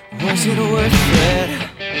 Was it worth it?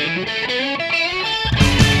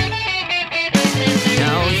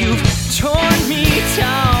 Now you've torn me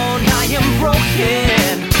down, I am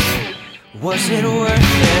broken. Was it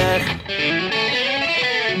worth it?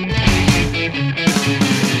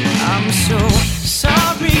 I'm so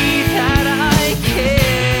sorry that I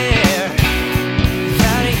care,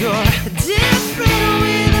 that you're different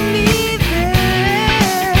with me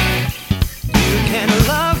there. You can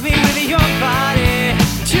love me with your body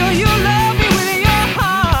till you love me with your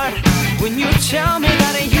heart. When you tell me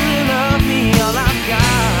that you love me, all I've got.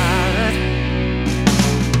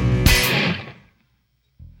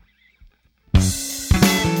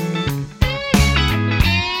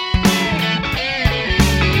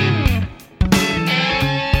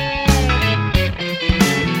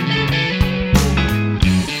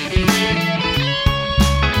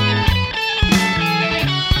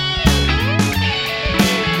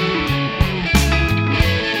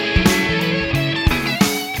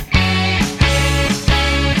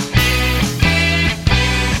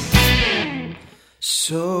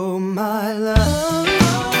 So my love,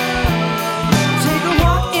 take a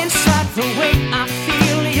walk inside the way I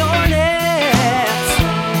feel your lips.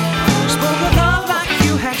 Spoke of love like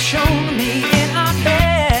you had shown me in our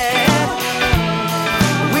bed.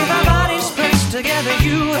 With our bodies pressed together,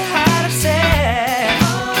 you had said,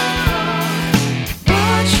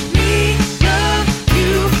 watch me love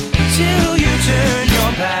you till you turn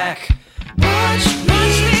your back. Watch me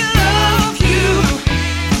love you.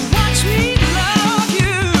 Watch me love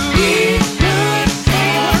you. We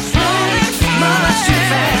were falling much too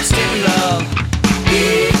fast in love. We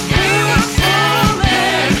were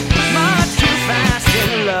falling much too fast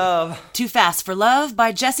in love. Too Fast for Love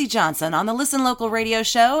by Jesse Johnson on the Listen Local radio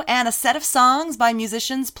show, and a set of songs by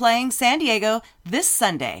musicians playing San Diego this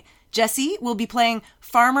Sunday. Jesse will be playing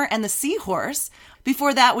Farmer and the Seahorse.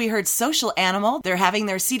 Before that, we heard Social Animal. They're having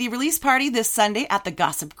their CD release party this Sunday at the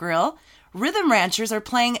Gossip Grill. Rhythm Ranchers are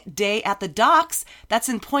playing Day at the Docks. That's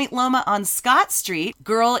in Point Loma on Scott Street.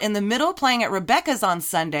 Girl in the Middle playing at Rebecca's on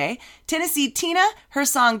Sunday. Tennessee Tina, her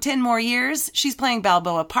song 10 More Years. She's playing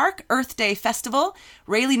Balboa Park, Earth Day Festival.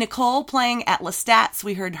 Rayleigh Nicole playing at Lestat's.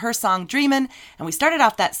 We heard her song Dreamin'. And we started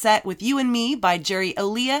off that set with You and Me by Jerry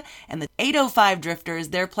O'Leah and the 805 Drifters.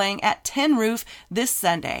 They're playing at Tin Roof this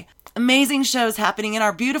Sunday. Amazing shows happening in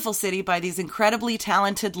our beautiful city by these incredibly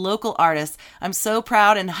talented local artists. I'm so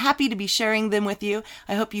proud and happy to be sharing them with you.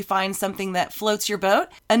 I hope you find something that floats your boat,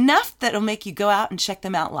 enough that it'll make you go out and check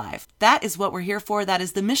them out live. That is what we're here for. That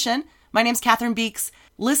is the mission. My name's Catherine Beeks.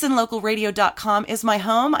 ListenLocalRadio.com is my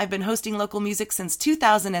home. I've been hosting local music since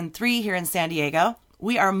 2003 here in San Diego.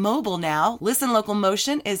 We are mobile now. Listen Local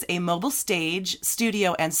Motion is a mobile stage,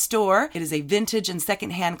 studio, and store. It is a vintage and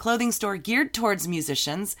secondhand clothing store geared towards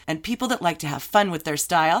musicians and people that like to have fun with their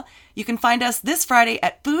style. You can find us this Friday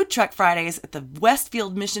at Food Truck Fridays at the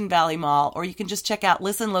Westfield Mission Valley Mall, or you can just check out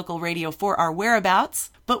Listen Local Radio for our whereabouts.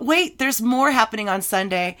 But wait, there's more happening on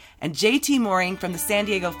Sunday, and JT Mooring from the San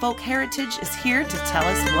Diego Folk Heritage is here to tell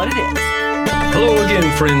us what it is. Hello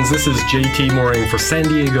again, friends. This is JT Mooring for San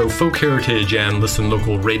Diego Folk Heritage and Listen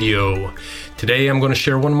Local Radio. Today I'm going to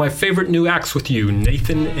share one of my favorite new acts with you,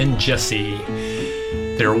 Nathan and Jesse.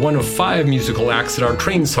 They're one of 5 musical acts at our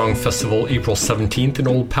Train Song Festival, April 17th in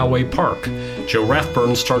Old Poway Park. Joe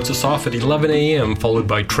Rathburn starts us off at 11 a.m., followed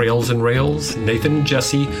by Trails and Rails, Nathan and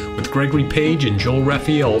Jesse, with Gregory Page and Joel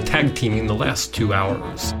Raphael tag teaming the last 2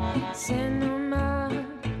 hours.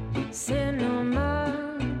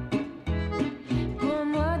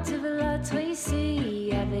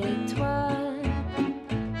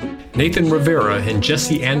 Nathan Rivera and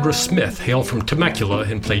Jesse Andra Smith hail from Temecula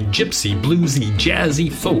and play gypsy, bluesy,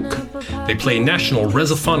 jazzy folk. They play national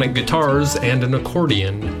resophonic guitars and an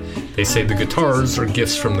accordion. They say the guitars are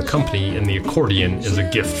gifts from the company and the accordion is a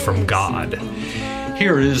gift from God.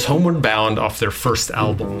 Here is Homeward Bound off their first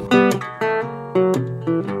album.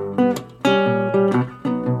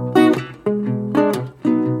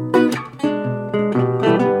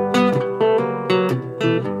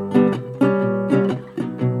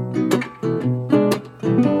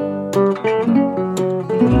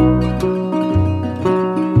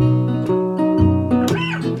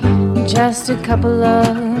 couple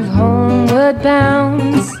of homeward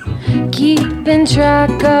bounds, keeping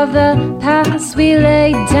track of the paths we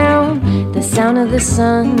laid down. The sound of the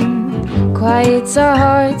sun quiets our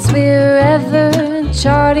hearts. We're ever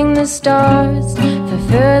charting the stars for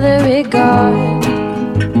further regard,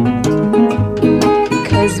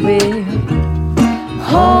 'cause we're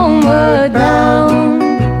homeward bound.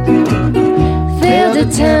 Failed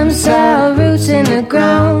attempts, our roots in the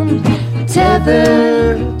ground,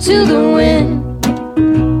 tethered to the wind,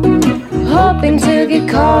 hoping to get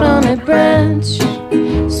caught on a branch,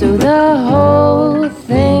 so the whole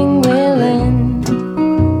thing will end.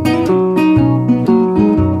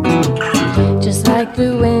 Just like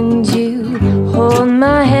the wind, you hold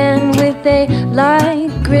my hand with a light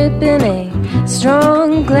grip and a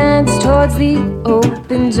strong glance towards the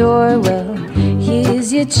open door. Well,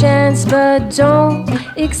 here's your chance, but don't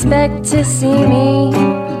expect to see me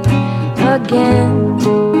again,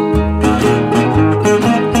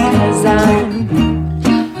 'cause I'm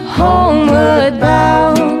homeward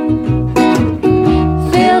bound.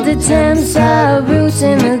 Failed attempts, our roots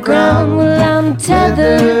in the ground. Well, I'm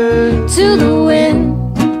tethered to the wind,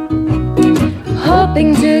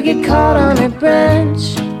 hoping to get caught on a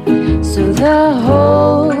branch, so the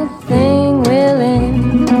whole thing will end.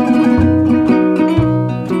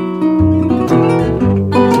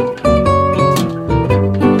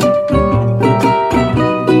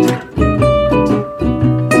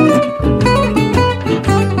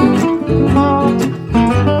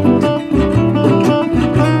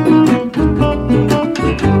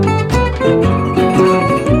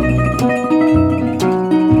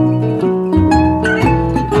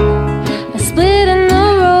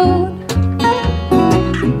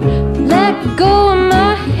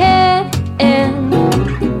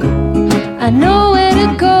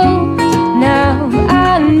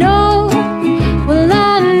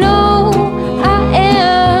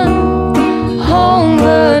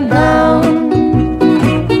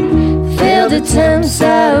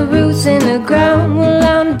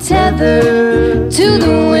 To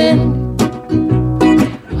the wind,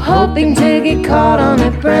 hoping to get caught on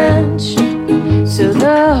a branch, so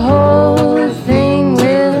the whole thing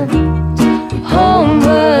will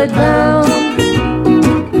homeward bound.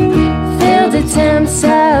 Failed attempts,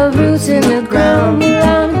 have roots in the ground.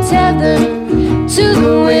 I'm tethered to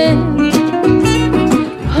the wind,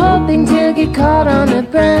 hoping to get caught on a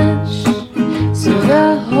branch, so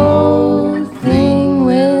the whole thing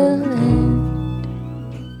will.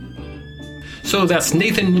 So that's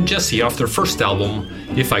Nathan and Jesse off their first album,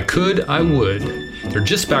 If I Could, I Would. They're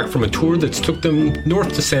just back from a tour that's took them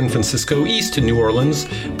north to San Francisco, east to New Orleans,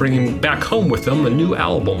 bringing back home with them a new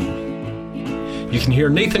album. You can hear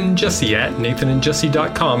Nathan and Jesse at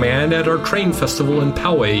nathanandjesse.com and at our train festival in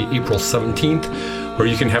Poway, April 17th, where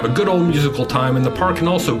you can have a good old musical time in the park and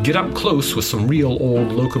also get up close with some real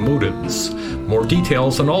old locomotives. More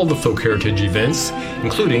details on all the folk heritage events,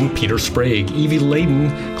 including Peter Sprague, Evie Layden,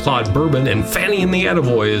 Claude Bourbon, and Fanny and the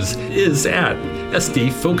Attaboys, is at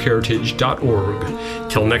sdfolkheritage.org.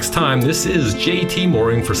 Till next time, this is J.T.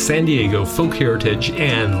 Mooring for San Diego Folk Heritage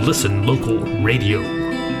and Listen Local Radio.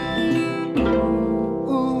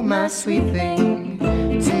 Ooh, my sweet thing,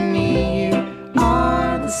 to me you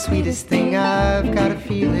are the sweetest thing. I've got a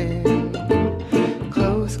feeling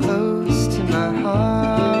close, close to my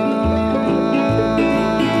heart.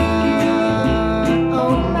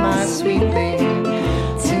 Oh, my sweet thing,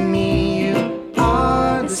 to me you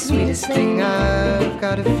are the sweetest thing. I've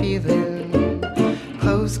got a feeling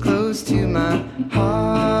close, close to my heart.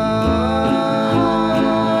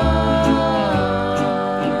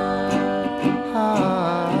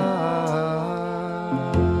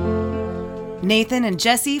 Nathan and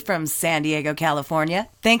Jesse from San Diego, California.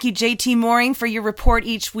 Thank you, J.T. Mooring, for your report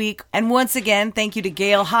each week. And once again, thank you to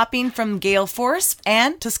Gail Hopping from Gale Force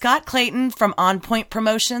and to Scott Clayton from On Point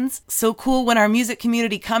Promotions. So cool when our music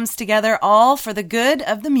community comes together, all for the good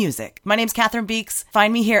of the music. My name's Catherine Beeks.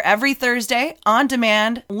 Find me here every Thursday on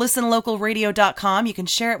demand, listenlocalradio.com. You can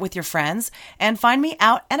share it with your friends and find me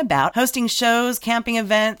out and about, hosting shows, camping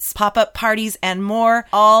events, pop-up parties, and more,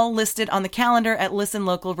 all listed on the calendar at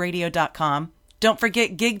listenlocalradio.com. Don't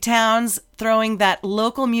forget Gig Town's throwing that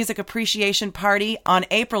local music appreciation party on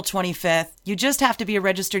April 25th. You just have to be a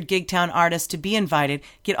registered Gig Town artist to be invited.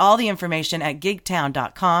 Get all the information at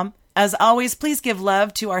gigtown.com. As always, please give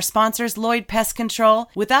love to our sponsors, Lloyd Pest Control,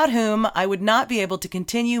 without whom I would not be able to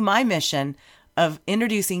continue my mission of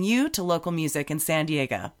introducing you to local music in San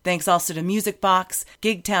Diego. Thanks also to Music Box,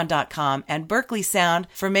 gigtown.com, and Berkeley Sound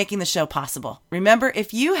for making the show possible. Remember,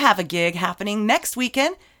 if you have a gig happening next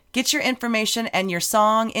weekend, get your information and your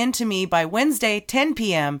song into me by Wednesday, 10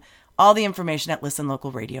 p.m., All the information at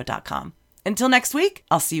listenlocalradio.com. Until next week,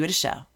 I'll see you at a show.